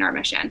we're meeting our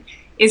mission?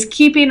 Is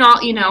keeping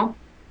all,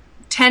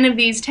 10 of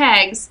these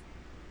tags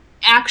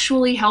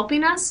actually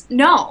helping us?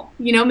 No,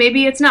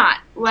 maybe it's not.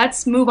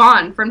 Let's move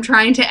on from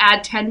trying to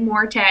add 10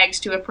 more tags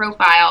to a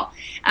profile.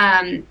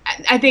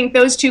 I think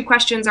those two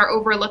questions are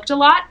overlooked a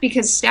lot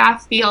because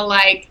staff feel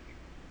like,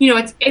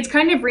 it's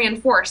kind of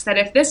reinforced that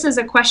if this is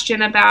a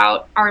question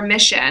about our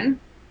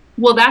mission,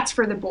 well, that's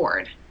for the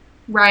board,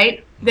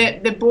 right?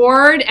 The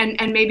board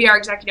and maybe our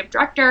executive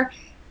director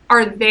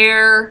are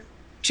there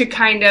to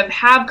kind of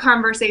have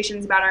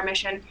conversations about our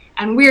mission,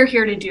 and we're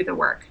here to do the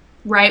work,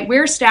 right?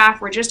 We're staff,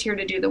 we're just here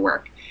to do the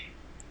work.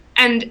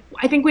 And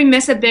I think we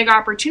miss a big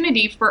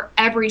opportunity for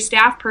every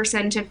staff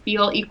person to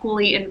feel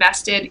equally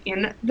invested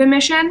in the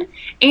mission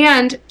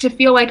and to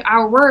feel like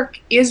our work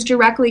is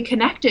directly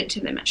connected to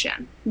the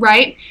mission,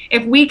 right?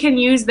 If we can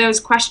use those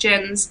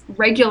questions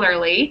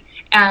regularly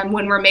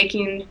when we're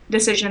making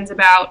decisions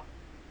about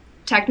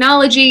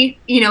technology,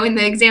 in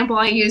the example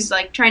I used,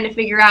 like trying to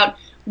figure out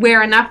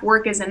where enough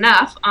work is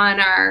enough on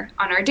our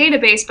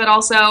database, but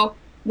also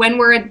when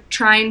we're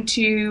trying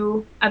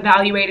to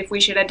evaluate if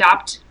we should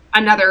adopt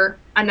another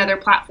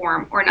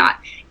platform or not.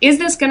 Is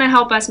this going to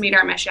help us meet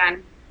our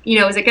mission?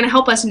 Is it going to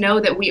help us know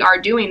that we are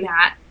doing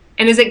that?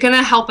 And is it going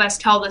to help us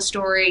tell the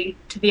story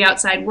to the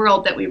outside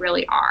world that we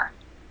really are?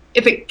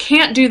 If it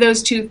can't do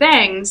those two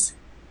things,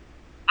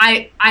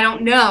 I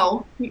don't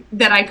know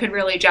that I could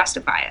really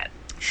justify it.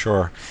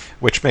 Sure,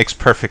 which makes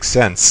perfect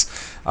sense.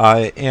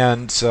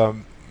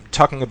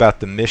 Talking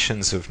about the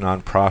missions of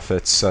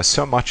nonprofits,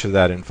 so much of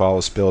that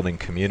involves building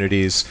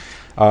communities.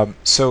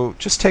 So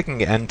just taking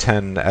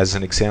NTEN as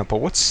an example,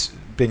 what's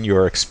been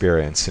your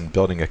experience in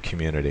building a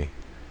community?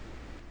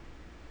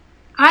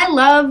 I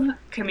love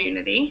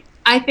community.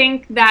 I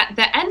think that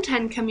the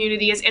NTEN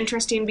community is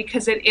interesting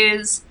because it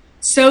is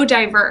so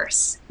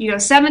diverse.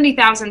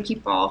 70,000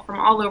 people from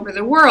all over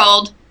the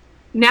world,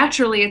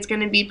 naturally it's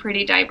going to be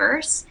pretty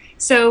diverse.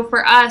 So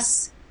for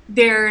us,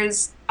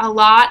 there's a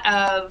lot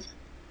of,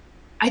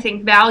 I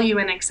think, value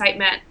and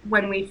excitement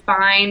when we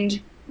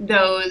find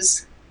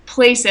those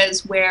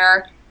places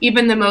where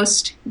even the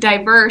most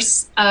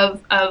diverse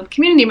of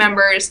community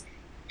members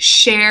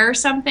share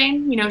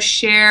something,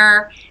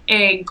 share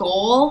a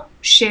goal,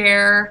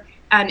 share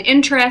an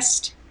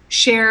interest,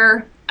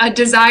 share a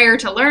desire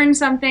to learn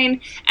something,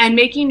 and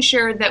making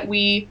sure that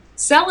we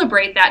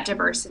celebrate that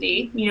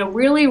diversity,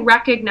 really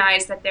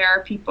recognize that there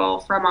are people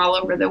from all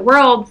over the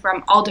world,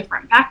 from all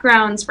different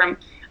backgrounds, from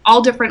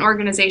all different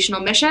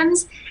organizational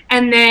missions,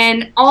 and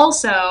then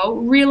also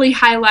really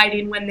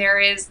highlighting when there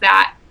is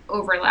that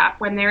overlap,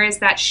 when there is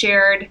that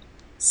shared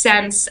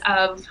sense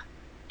of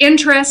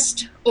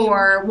interest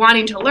or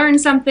wanting to learn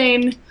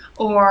something,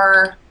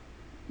 or,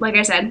 like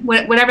I said,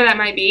 whatever that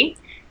might be,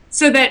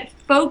 so that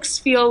folks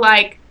feel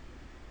like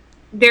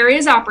there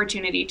is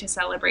opportunity to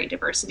celebrate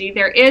diversity.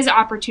 There is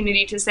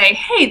opportunity to say,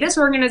 hey, this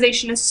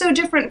organization is so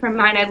different from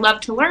mine. I'd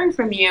love to learn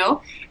from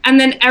you. And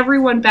then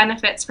everyone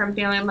benefits from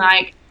feeling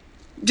like,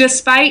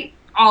 despite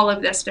all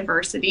of this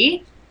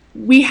diversity,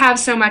 we have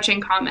so much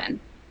in common.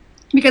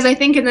 Because I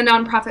think in the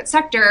nonprofit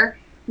sector,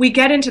 we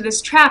get into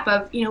this trap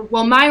of,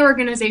 well, my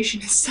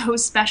organization is so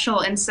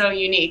special and so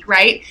unique,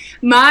 right?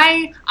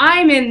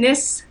 I'm in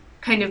this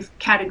kind of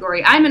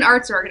category. I'm an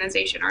arts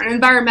organization or an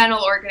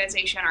environmental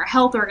organization or a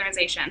health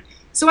organization.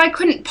 So I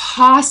couldn't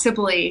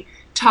possibly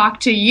talk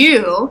to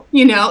you,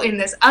 in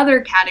this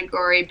other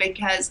category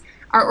because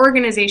our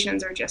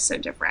organizations are just so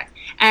different.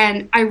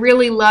 And I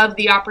really love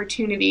the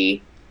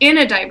opportunity in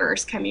a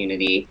diverse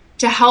community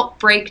to help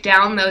break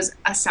down those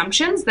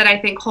assumptions that I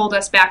think hold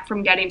us back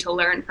from getting to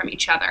learn from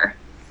each other.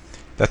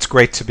 That's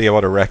great to be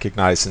able to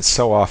recognize, and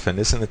so often,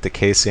 isn't it the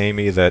case,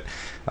 Amy, that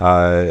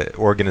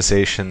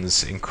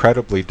organizations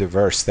incredibly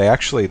diverse,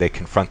 they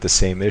confront the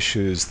same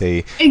issues,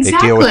 they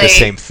deal with the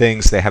same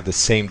things, they have the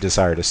same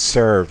desire to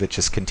serve. It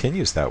just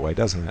continues that way,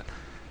 doesn't it?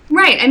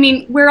 Right. I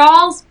mean, we're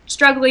all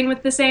struggling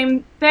with the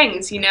same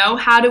things,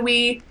 How do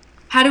we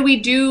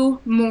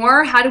do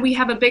more? How do we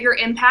have a bigger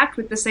impact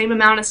with the same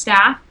amount of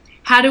staff?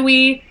 How do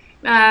we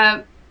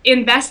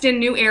invest in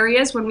new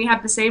areas when we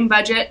have the same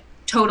budget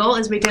total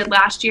as we did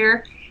last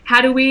year?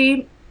 How do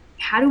we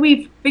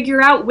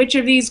figure out which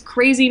of these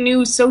crazy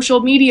new social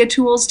media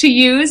tools to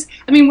use?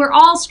 I mean, we're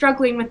all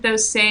struggling with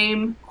those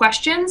same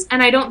questions,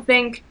 and I don't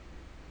think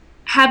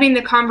having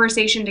the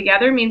conversation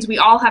together means we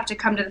all have to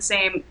come to the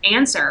same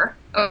answer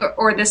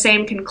or the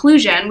same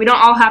conclusion. We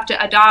don't all have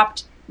to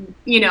adopt,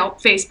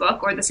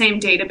 Facebook or the same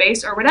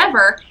database or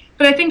whatever,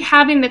 but I think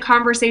having the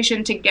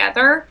conversation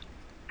together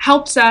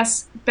helps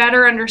us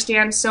better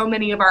understand so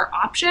many of our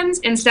options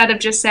instead of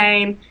just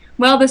saying,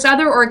 well, this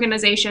other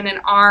organization in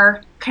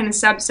our kind of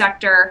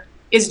subsector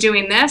is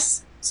doing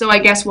this, so I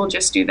guess we'll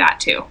just do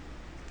that too.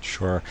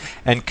 Sure.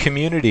 And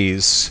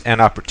communities and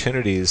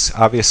opportunities,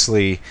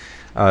 obviously,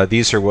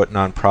 these are what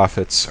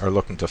nonprofits are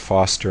looking to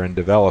foster and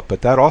develop,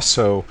 but that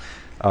also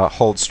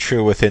holds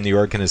true within the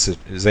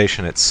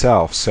organization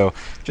itself. So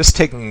just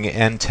taking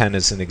NTEN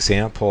as an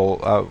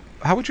example,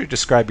 how would you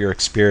describe your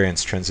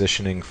experience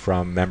transitioning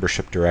from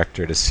membership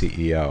director to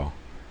CEO?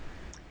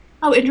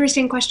 Oh,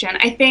 interesting question.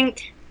 I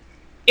think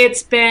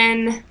it's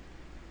been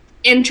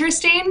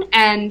interesting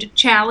and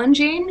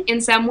challenging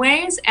in some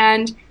ways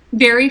and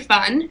very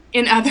fun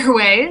in other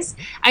ways.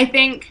 I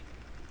think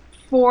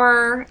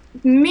for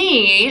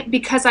me,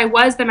 because I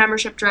was the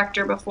membership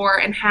director before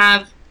and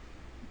have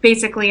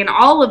basically in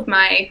all of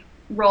my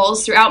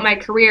roles throughout my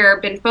career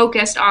been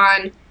focused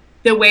on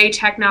the way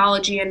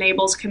technology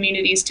enables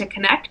communities to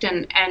connect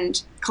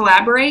and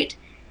collaborate,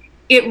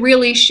 it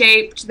really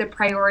shaped the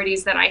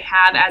priorities that I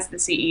have as the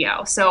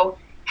CEO. So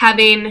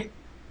having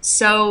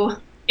so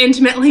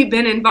intimately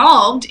been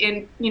involved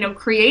in,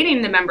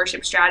 creating the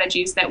membership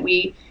strategies that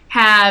we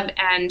have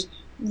and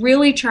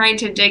really trying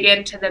to dig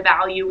into the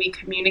value we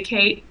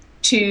communicate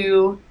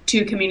to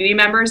community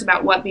members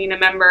about what being a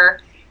member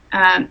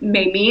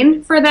may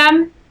mean for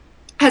them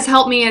has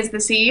helped me as the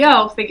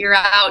CEO figure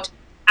out,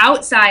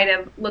 outside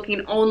of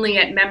looking only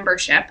at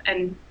membership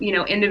and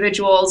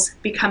individuals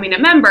becoming a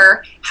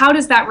member, how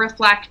does that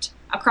reflect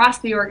across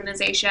the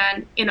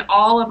organization in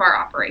all of our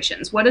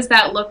operations? What does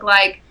that look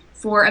like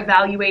for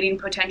evaluating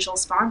potential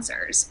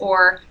sponsors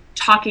or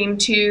talking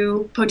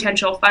to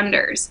potential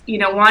funders,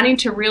 wanting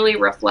to really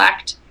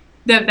reflect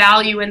the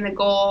value and the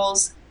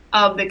goals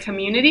of the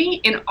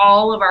community in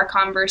all of our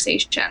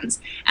conversations.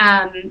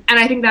 And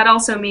I think that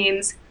also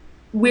means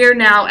we're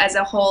now, as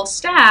a whole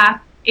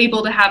staff,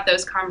 able to have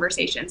those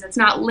conversations. It's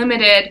not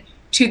limited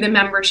to the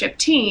membership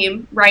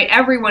team, right?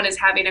 Everyone is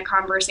having a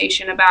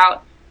conversation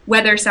about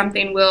whether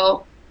something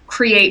will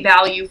create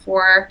value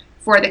for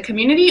the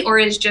community or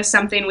is just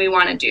something we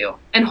want to do,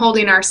 and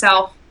holding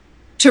ourselves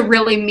to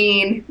really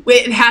mean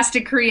it has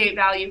to create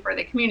value for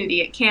the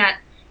community.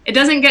 It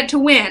doesn't get to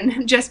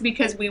win just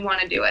because we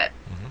want to do it.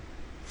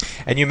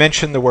 Mm-hmm. And you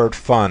mentioned the word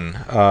fun,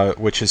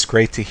 which is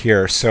great to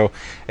hear. So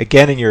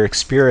again, in your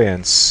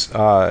experience,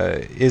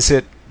 is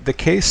it the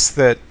case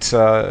that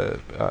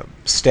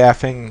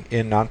staffing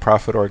in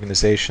nonprofit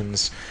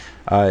organizations,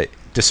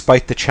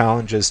 despite the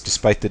challenges,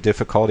 despite the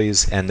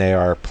difficulties, and they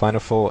are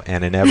plentiful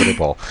and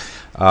inevitable,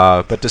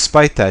 but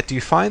despite that, do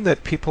you find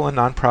that people in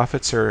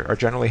nonprofits are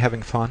generally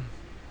having fun?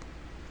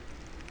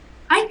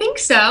 I think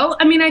so.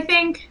 I mean, I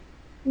think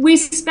we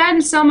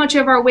spend so much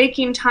of our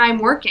waking time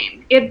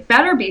working. It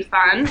better be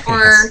fun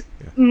or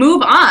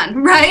move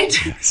on, right?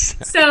 Yes.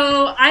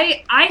 So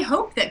I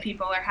hope that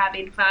people are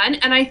having fun.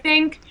 And I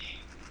think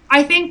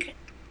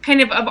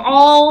kind of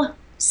all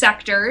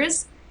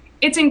sectors,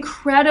 it's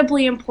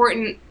incredibly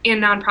important in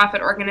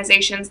nonprofit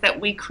organizations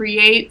that we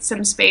create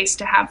some space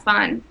to have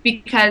fun,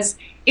 because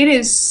it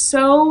is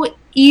so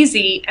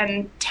easy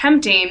and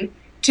tempting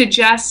to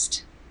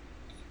just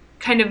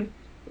kind of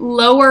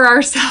lower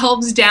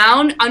ourselves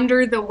down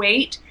under the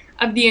weight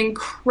of the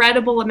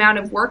incredible amount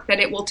of work that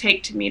it will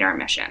take to meet our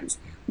missions,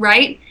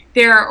 right?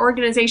 There are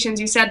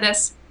organizations, you said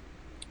this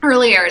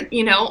earlier,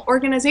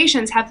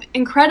 organizations have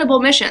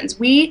incredible missions.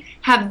 We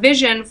have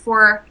vision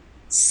for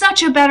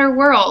such a better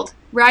world,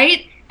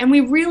 right? And we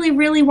really,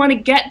 really want to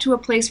get to a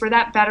place where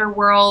that better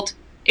world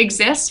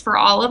exists for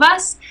all of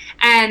us.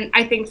 And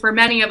I think for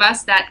many of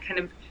us, that kind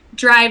of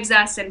drives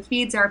us and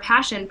feeds our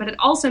passion. But it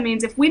also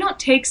means if we don't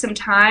take some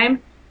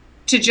time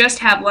to just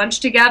have lunch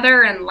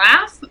together and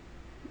laugh,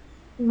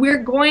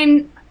 we're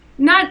going,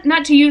 not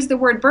to use the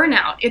word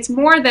burnout, it's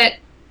more that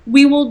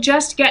we will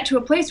just get to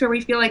a place where we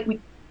feel like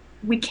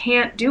we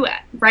can't do it,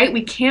 right?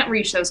 We can't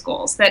reach those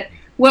goals. That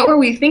what were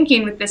we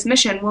thinking with this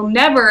mission will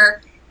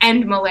never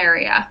end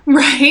malaria,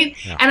 right?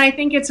 Yeah. And I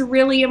think it's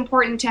really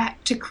important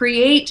to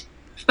create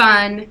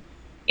fun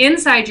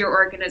inside your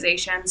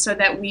organization so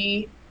that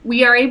we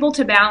are able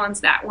to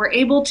balance that. We're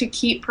able to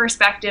keep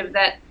perspective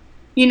that,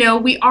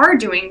 we are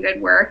doing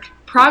good work,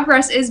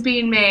 progress is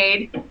being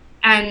made,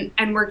 and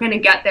we're going to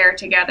get there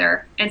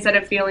together, instead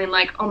of feeling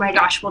like, oh my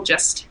gosh,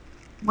 it's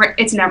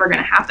never going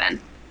to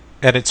happen.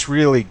 And it's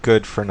really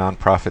good for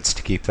nonprofits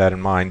to keep that in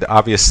mind.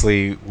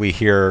 Obviously, we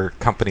hear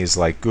companies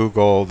like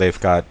Google, they've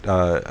got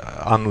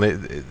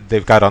unlimited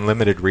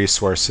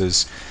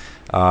resources,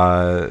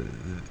 faster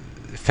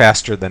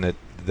than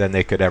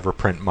they could ever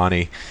print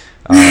money,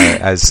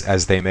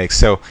 as they make.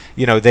 So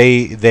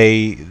they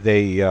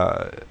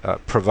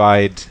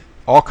provide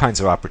all kinds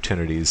of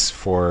opportunities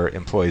for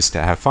employees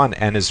to have fun,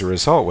 and as a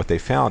result, what they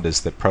found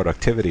is that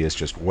productivity is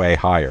just way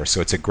higher.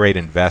 So it's a great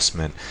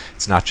investment.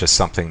 It's not just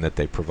something that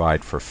they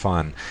provide for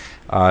fun.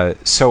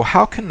 So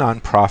how can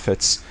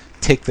nonprofits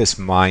take this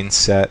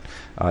mindset,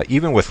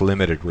 even with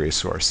limited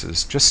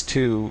resources, just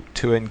to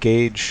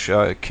engage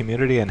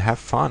community and have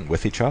fun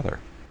with each other?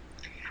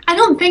 I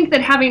don't think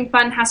that having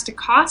fun has to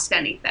cost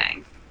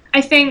anything.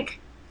 I think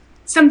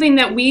something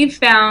that we've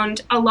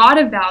found a lot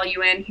of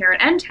value in here at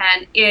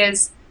NTEN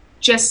is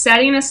just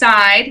setting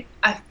aside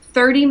a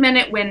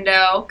 30-minute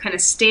window, kind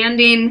of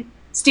standing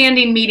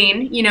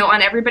meeting,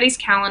 on everybody's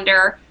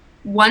calendar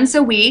once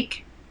a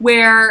week,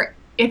 where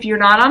if you're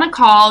not on a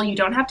call, you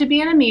don't have to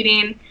be in a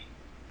meeting,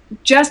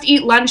 just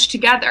eat lunch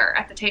together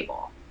at the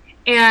table.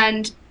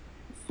 And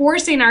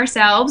forcing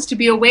ourselves to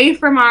be away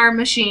from our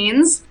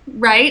machines,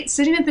 right?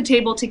 Sitting at the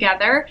table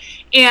together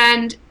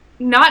and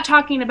not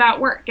talking about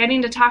work,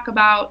 getting to talk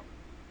about,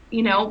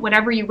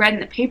 whatever you read in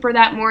the paper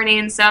that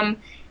morning, some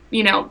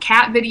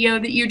cat video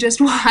that you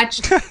just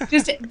watched,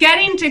 just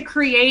getting to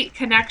create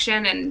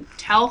connection and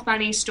tell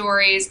funny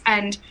stories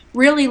and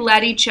really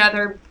let each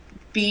other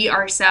be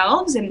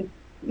ourselves and,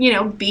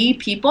 be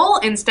people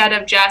instead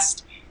of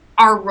just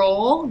our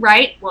role,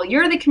 right? Well,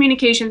 you're the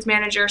communications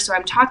manager, so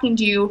I'm talking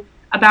to you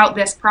about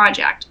this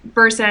project,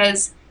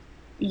 versus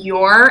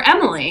you're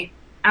Emily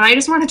and I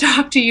just want to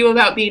talk to you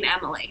about being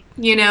Emily.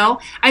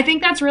 I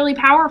think that's really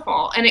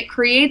powerful, and it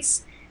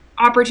creates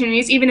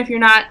opportunities, even if you're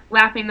not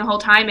laughing the whole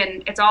time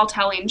and it's all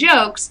telling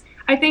jokes.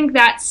 I think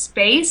that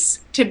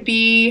space to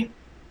be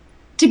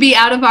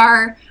out of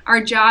our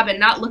job and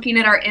not looking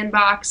at our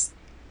inbox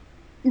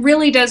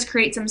really does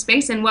create some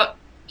space. And what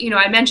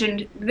I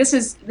mentioned, this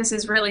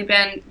has really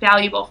been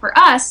valuable for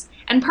us,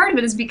 and part of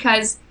it is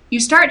because you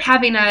start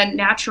having a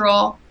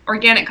natural,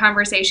 organic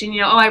conversation.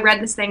 I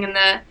read this thing in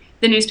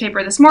the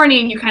newspaper this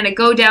morning. You kind of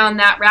go down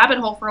that rabbit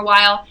hole for a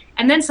while,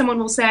 and then someone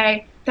will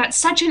say, that's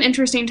such an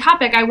interesting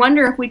topic. I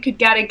wonder if we could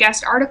get a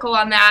guest article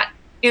on that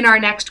in our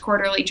next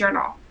quarterly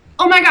journal.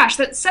 Oh my gosh,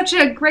 that's such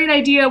a great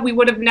idea. We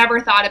would have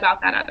never thought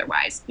about that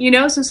otherwise.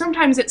 So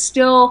sometimes it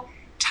still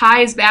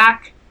ties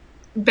back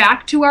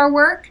to our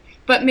work,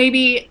 but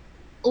maybe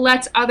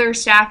lets other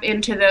staff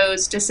into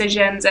those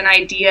decisions and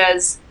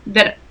ideas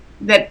that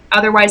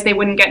otherwise they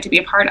wouldn't get to be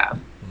a part of.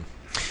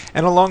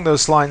 And along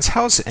those lines,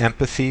 how's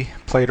empathy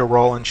played a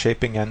role in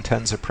shaping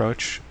NTEN's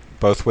approach,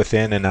 both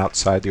within and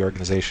outside the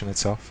organization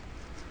itself?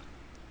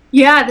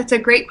 Yeah, that's a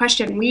great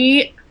question.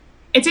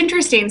 It's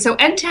interesting. So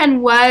NTEN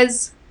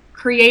was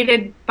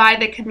created by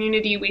the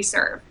community we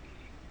serve.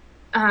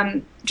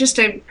 Just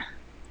to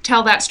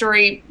tell that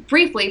story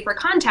briefly for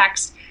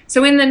context.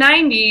 So in the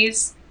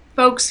 90s,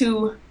 folks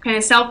who kind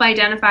of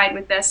self-identified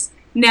with this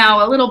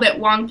now a little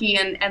bit wonky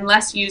and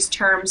less used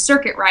term,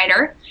 circuit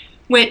rider,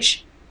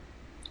 which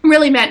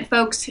really meant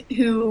folks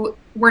who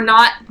were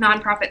not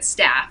nonprofit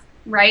staff,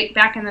 right?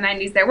 Back in the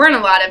 90s, there weren't a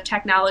lot of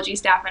technology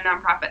staff in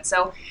nonprofits.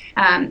 So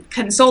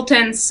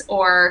consultants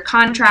or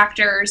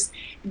contractors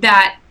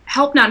that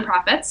help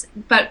nonprofits,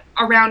 but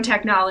around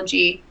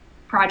technology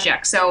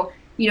projects. So,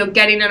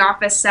 getting an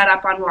office set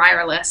up on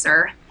wireless,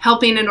 or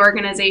helping an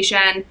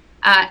organization,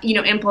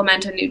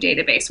 implement a new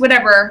database,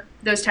 whatever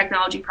those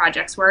technology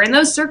projects were. And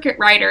those circuit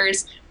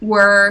riders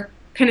were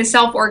kind of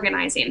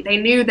self-organizing. They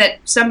knew that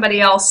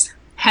somebody else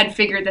had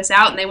figured this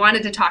out and they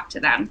wanted to talk to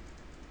them.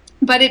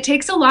 But it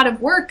takes a lot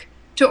of work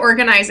to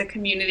organize a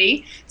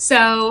community.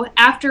 So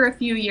after a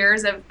few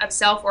years of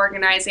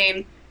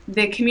self-organizing,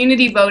 the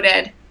community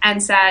voted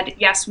and said,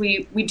 yes,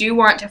 we do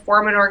want to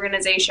form an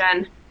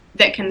organization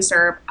that can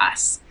serve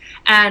us.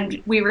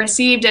 And we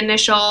received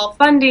initial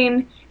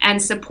funding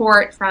and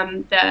support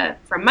from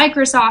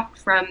Microsoft,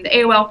 from the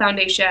AOL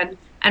Foundation,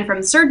 and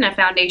from the CERDNA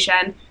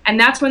Foundation. And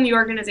that's when the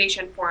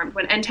organization formed,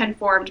 when NTEN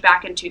formed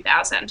back in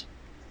 2000.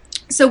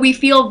 So we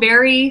feel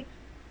very,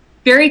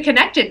 very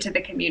connected to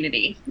the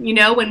community.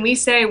 When we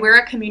say we're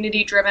a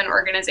community-driven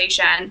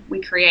organization,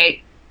 we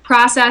create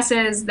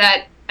processes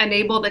that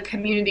enable the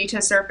community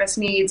to surface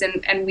needs,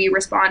 and we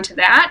respond to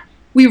that.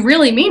 We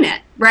really mean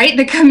it, right?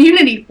 The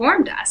community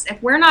formed us.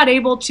 If we're not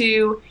able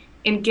to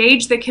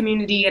engage the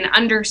community and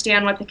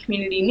understand what the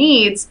community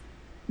needs,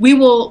 we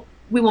will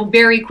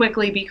very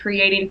quickly be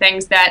creating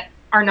things that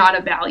are not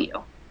of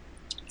value.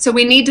 So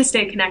we need to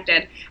stay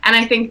connected. And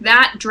I think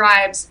that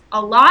drives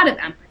a lot of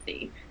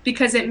empathy,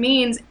 because it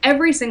means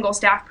every single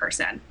staff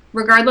person,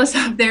 regardless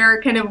of their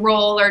kind of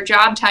role or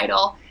job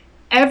title,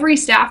 every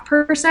staff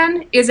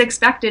person is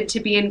expected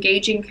to be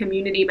engaging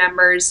community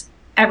members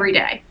every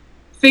day,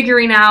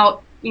 figuring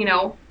out,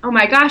 oh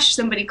my gosh,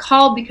 somebody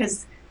called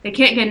because they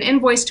can't get an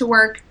invoice to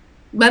work.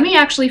 Let me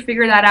actually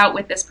figure that out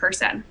with this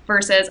person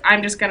versus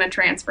I'm just going to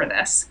transfer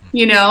this,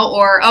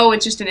 or, oh,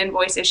 it's just an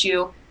invoice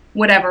issue,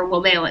 whatever,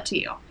 we'll mail it to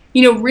you.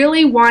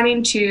 Really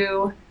wanting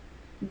to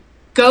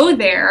go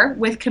there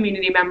with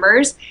community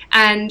members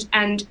and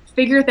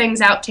figure things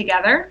out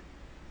together.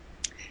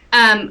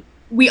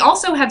 We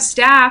also have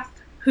staff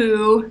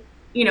who,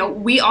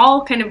 we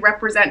all kind of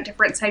represent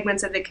different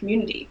segments of the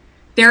community.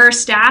 There are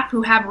staff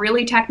who have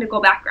really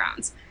technical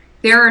backgrounds.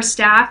 There are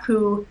staff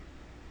who,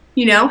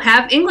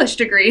 have English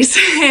degrees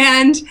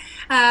and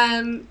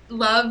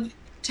love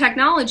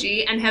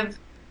technology and have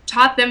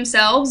taught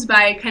themselves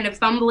by kind of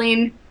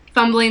fumbling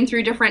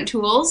through different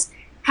tools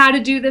how to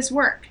do this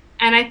work.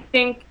 And I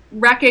think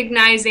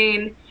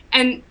recognizing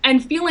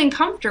and feeling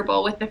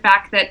comfortable with the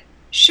fact that,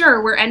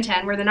 sure, we're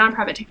NTEN, we're the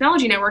Nonprofit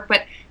Technology Network,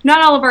 but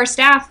not all of our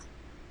staff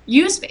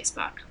use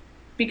Facebook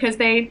because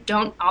they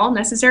don't all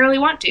necessarily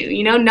want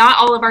to. Not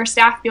all of our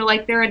staff feel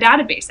like they're a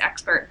database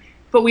expert,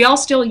 but we all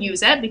still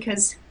use it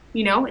because,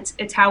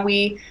 it's how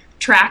we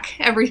track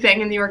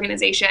everything in the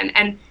organization.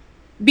 And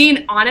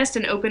being honest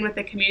and open with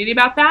the community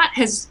about that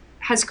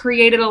has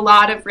created a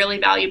lot of really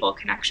valuable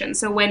connections.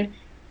 So when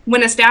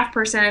a staff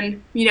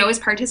person, is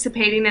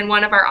participating in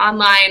one of our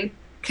online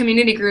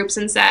community groups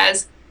and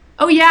says,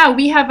 oh yeah,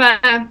 we have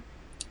a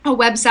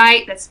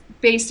website that's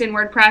based in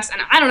WordPress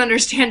and I don't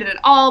understand it at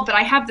all, but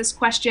I have this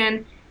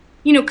question,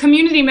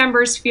 community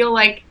members feel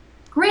like,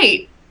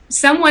 great,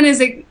 someone is,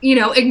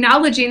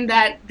 acknowledging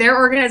that their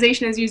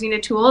organization is using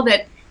a tool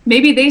that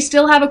maybe they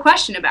still have a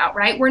question about,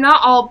 right? We're not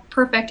all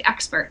perfect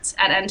experts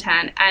at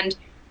NTEN, and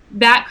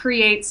that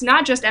creates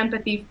not just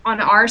empathy on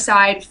our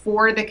side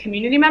for the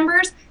community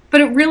members, but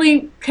it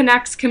really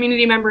connects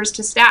community members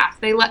to staff.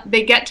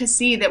 They get to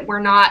see that we're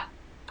not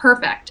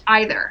perfect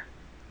either.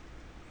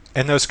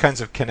 And those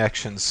kinds of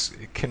connections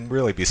can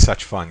really be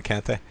such fun,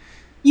 can't they?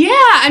 Yeah,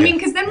 I mean,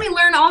 because then we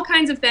learn all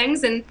kinds of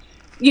things, and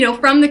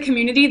from the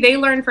community, they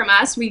learn from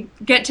us. We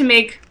get to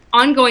make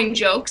ongoing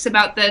jokes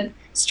about the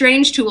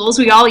strange tools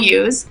we all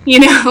use,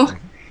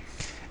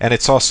 And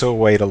it's also a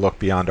way to look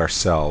beyond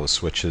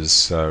ourselves, which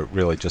is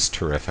really just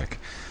terrific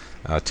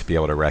to be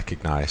able to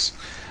recognize.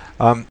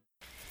 And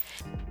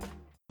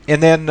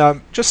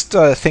then just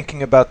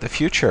thinking about the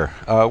future,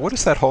 what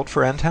does that hold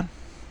for NTEN?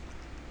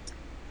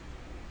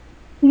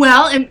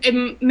 Well,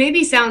 it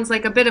maybe sounds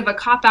like a bit of a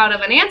cop-out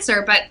of an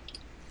answer, but,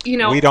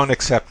 we don't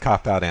accept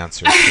cop-out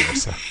answers here.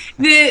 So.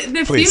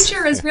 the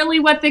future is really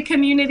what the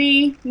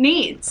community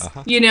needs.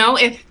 Uh-huh.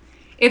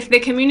 If the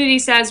community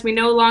says we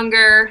no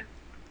longer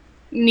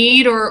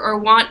need or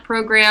want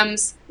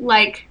programs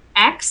like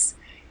X,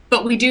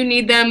 but we do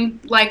need them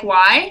like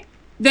Y,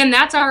 then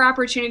that's our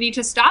opportunity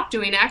to stop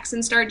doing X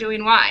and start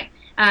doing Y.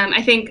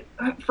 I think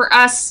for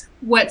us,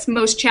 what's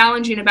most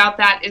challenging about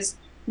that is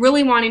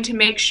really wanting to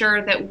make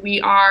sure that we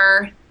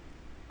are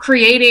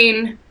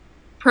creating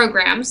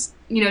programs,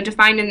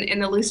 defined in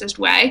the loosest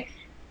way,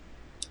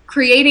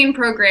 creating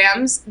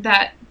programs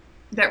that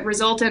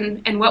result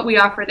in what we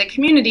offer the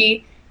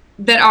community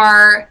that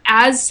are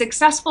as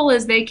successful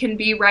as they can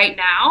be right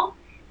now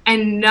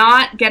and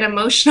not get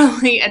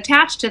emotionally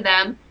attached to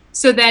them,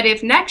 so that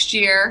if next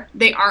year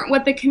they aren't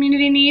what the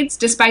community needs,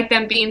 despite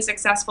them being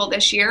successful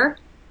this year,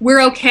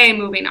 we're okay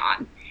moving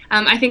on.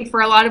 I think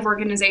for a lot of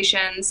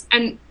organizations,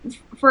 and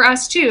for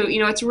us too,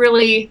 it's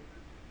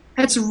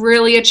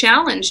really a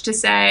challenge to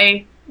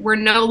say we're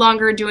no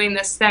longer doing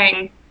this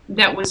thing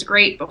that was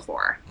great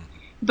before.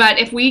 But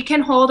if we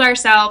can hold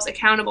ourselves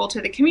accountable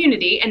to the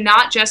community and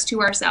not just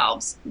to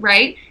ourselves,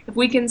 right? If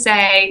we can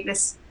say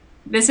this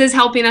is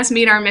helping us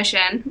meet our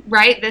mission,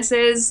 right? This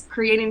is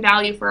creating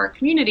value for our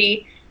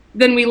community,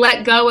 then we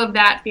let go of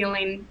that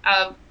feeling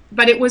of,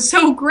 but it was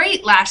so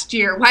great last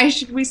year, why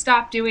should we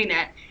stop doing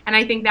it? And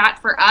I think that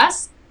for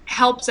us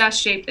helps us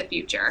shape the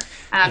future.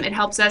 It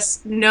helps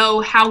us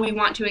know how we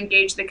want to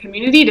engage the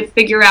community to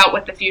figure out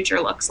what the future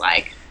looks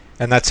like.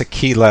 And that's a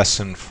key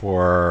lesson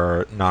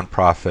for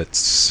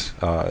nonprofits,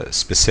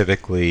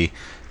 specifically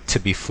to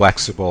be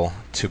flexible,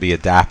 to be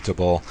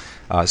adaptable.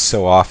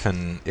 So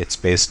often it's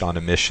based on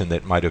a mission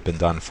that might have been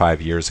done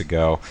 5 years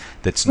ago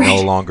that's no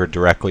longer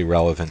directly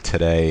relevant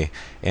today.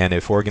 And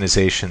if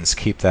organizations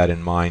keep that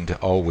in mind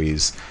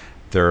always,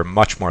 they're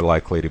much more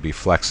likely to be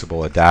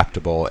flexible,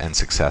 adaptable, and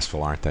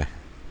successful, aren't they?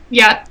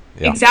 Yeah.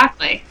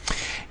 Exactly.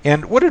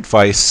 And what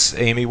advice,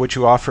 Amy, would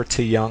you offer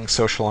to young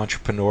social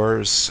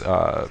entrepreneurs,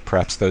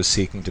 perhaps those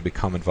seeking to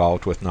become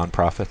involved with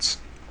nonprofits?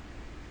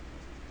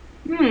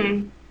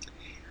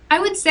 I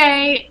would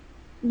say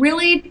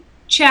really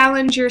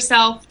challenge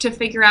yourself to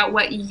figure out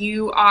what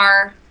you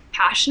are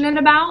passionate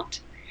about,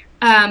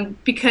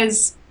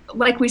 because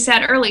like we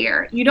said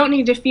earlier, you don't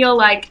need to feel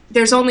like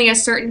there's only a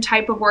certain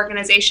type of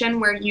organization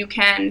where you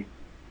can,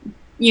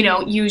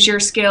 use your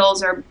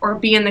skills or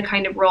be in the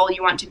kind of role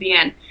you want to be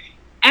in.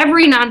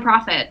 Every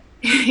nonprofit,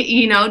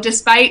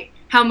 despite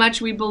how much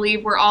we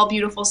believe we're all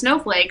beautiful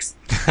snowflakes,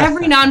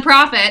 every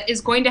nonprofit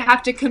is going to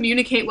have to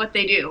communicate what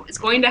they do. It's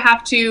going to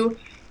have to,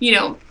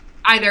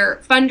 either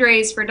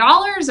fundraise for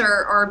dollars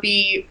or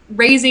be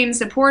raising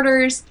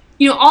supporters.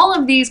 all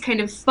of these kind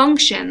of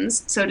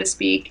functions, so to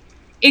speak,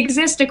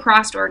 exist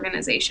across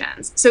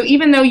organizations. So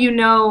even though you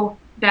know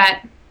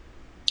that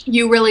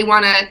you really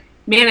want to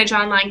manage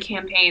online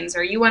campaigns,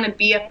 or you want to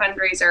be a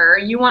fundraiser, or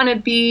you want to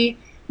be,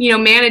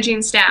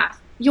 managing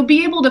staff, you'll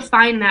be able to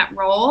find that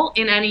role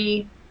in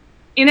any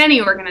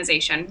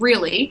organization,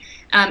 really,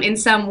 in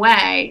some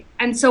way.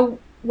 And so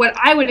what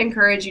I would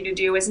encourage you to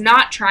do is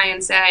not try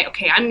and say,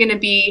 okay, I'm going to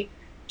be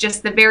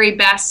just the very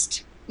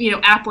best,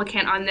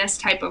 applicant on this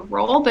type of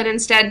role, but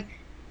instead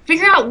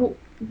figure out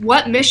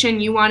what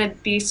mission you want to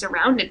be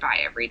surrounded by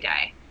every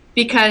day.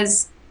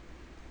 Because,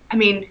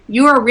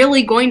 you are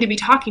really going to be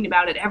talking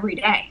about it every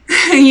day,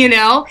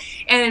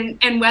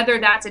 and whether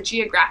that's a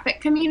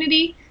geographic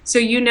community, so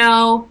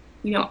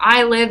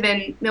I live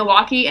in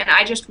Milwaukee and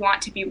I just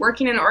want to be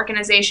working in an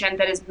organization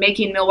that is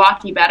making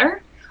Milwaukee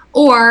better,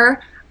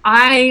 or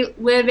I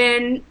live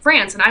in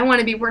France and I want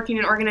to be working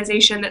in an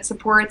organization that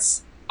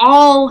supports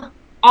all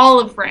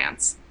of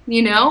France,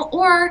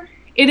 or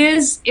it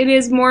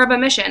is more of a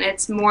mission.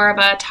 It's more of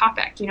a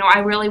topic. I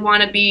really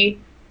want to be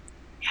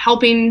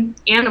helping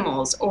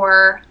animals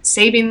or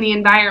saving the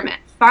environment.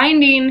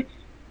 Finding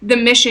the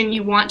mission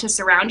you want to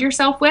surround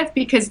yourself with,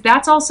 because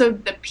that's also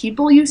the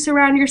people you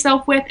surround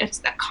yourself with. It's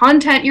the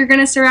content you're going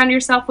to surround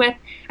yourself with.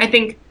 I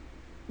think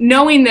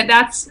knowing that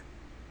that's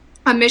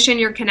a mission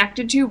you're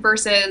connected to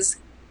versus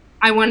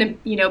I want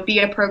to, be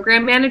a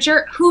program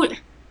manager.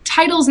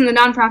 Titles in the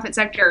nonprofit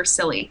sector are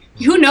silly.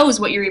 Who knows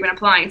what you're even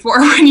applying for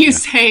when you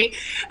say,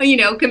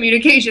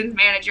 communications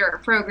manager or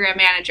program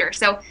manager.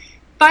 So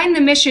find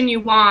the mission you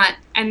want,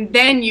 and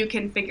then you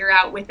can figure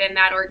out within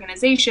that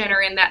organization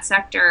or in that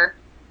sector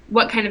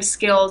what kind of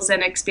skills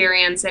and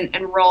experience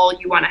and role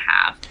you want to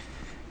have.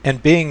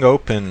 And being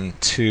open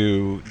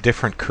to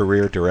different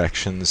career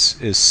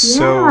directions is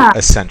so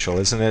essential,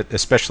 isn't it?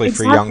 Especially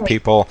for young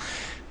people,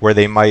 where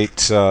they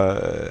might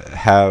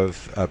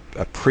have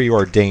a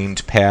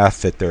preordained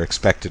path that they're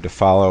expected to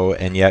follow,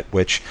 and yet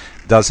which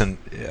doesn't,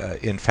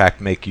 in fact,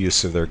 make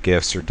use of their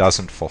gifts or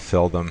doesn't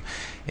fulfill them.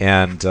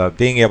 And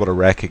being able to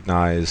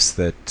recognize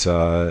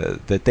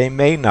that they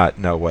may not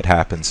know what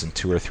happens in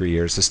 2 or 3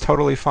 years is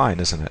totally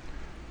fine, isn't it?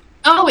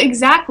 Oh,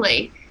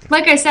 exactly.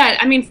 Like I said,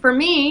 for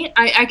me,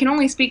 I can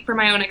only speak for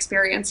my own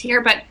experience here,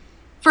 but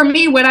for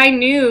me, what I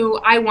knew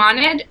I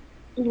wanted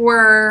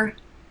were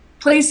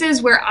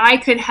places where I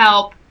could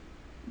help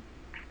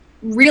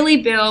really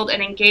build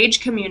and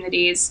engage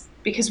communities,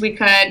 because we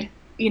could,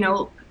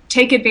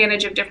 take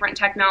advantage of different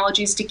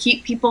technologies to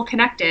keep people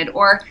connected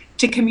or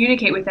to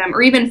communicate with them,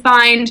 or even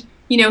find,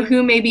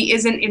 who maybe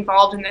isn't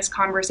involved in this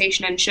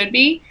conversation and should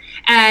be.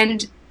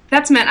 And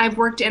that's meant I've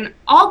worked in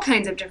all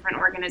kinds of different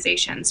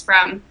organizations,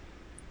 from,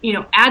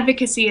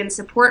 advocacy and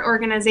support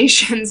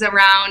organizations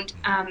around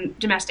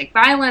domestic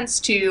violence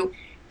to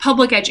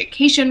public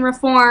education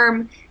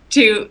reform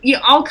to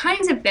all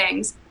kinds of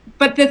things.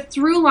 But the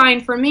through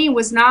line for me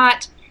was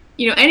not,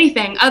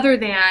 anything other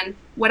than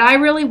what I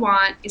really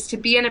want is to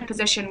be in a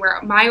position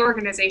where my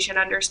organization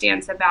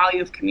understands the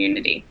value of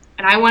community.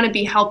 And I want to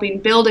be helping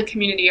build a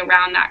community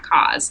around that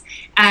cause.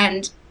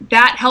 And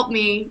that helped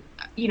me,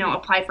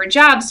 apply for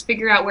jobs,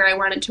 figure out where I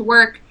wanted to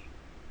work,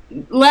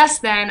 less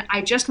than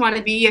I just want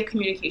to be a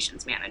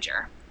communications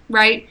manager,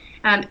 right?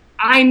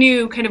 I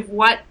knew kind of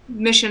what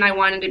mission I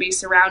wanted to be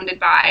surrounded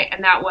by,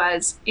 and that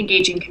was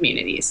engaging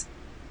communities.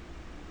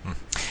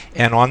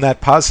 And on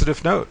that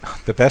positive note,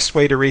 the best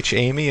way to reach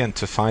Amy and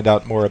to find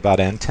out more about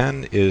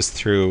NTEN is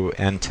through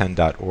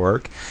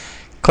NTEN.org.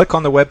 Click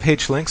on the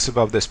webpage links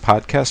above this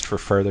podcast for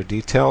further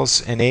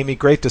details. And Amy,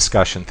 great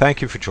discussion.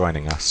 Thank you for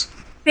joining us.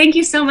 Thank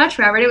you so much,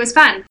 Robert. It was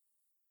fun.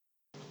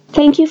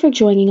 Thank you for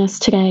joining us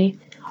today.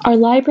 Our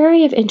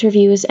library of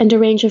interviews and a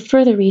range of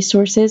further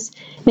resources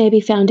may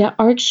be found at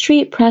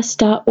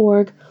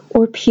archstreetpress.org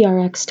or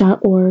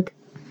prx.org.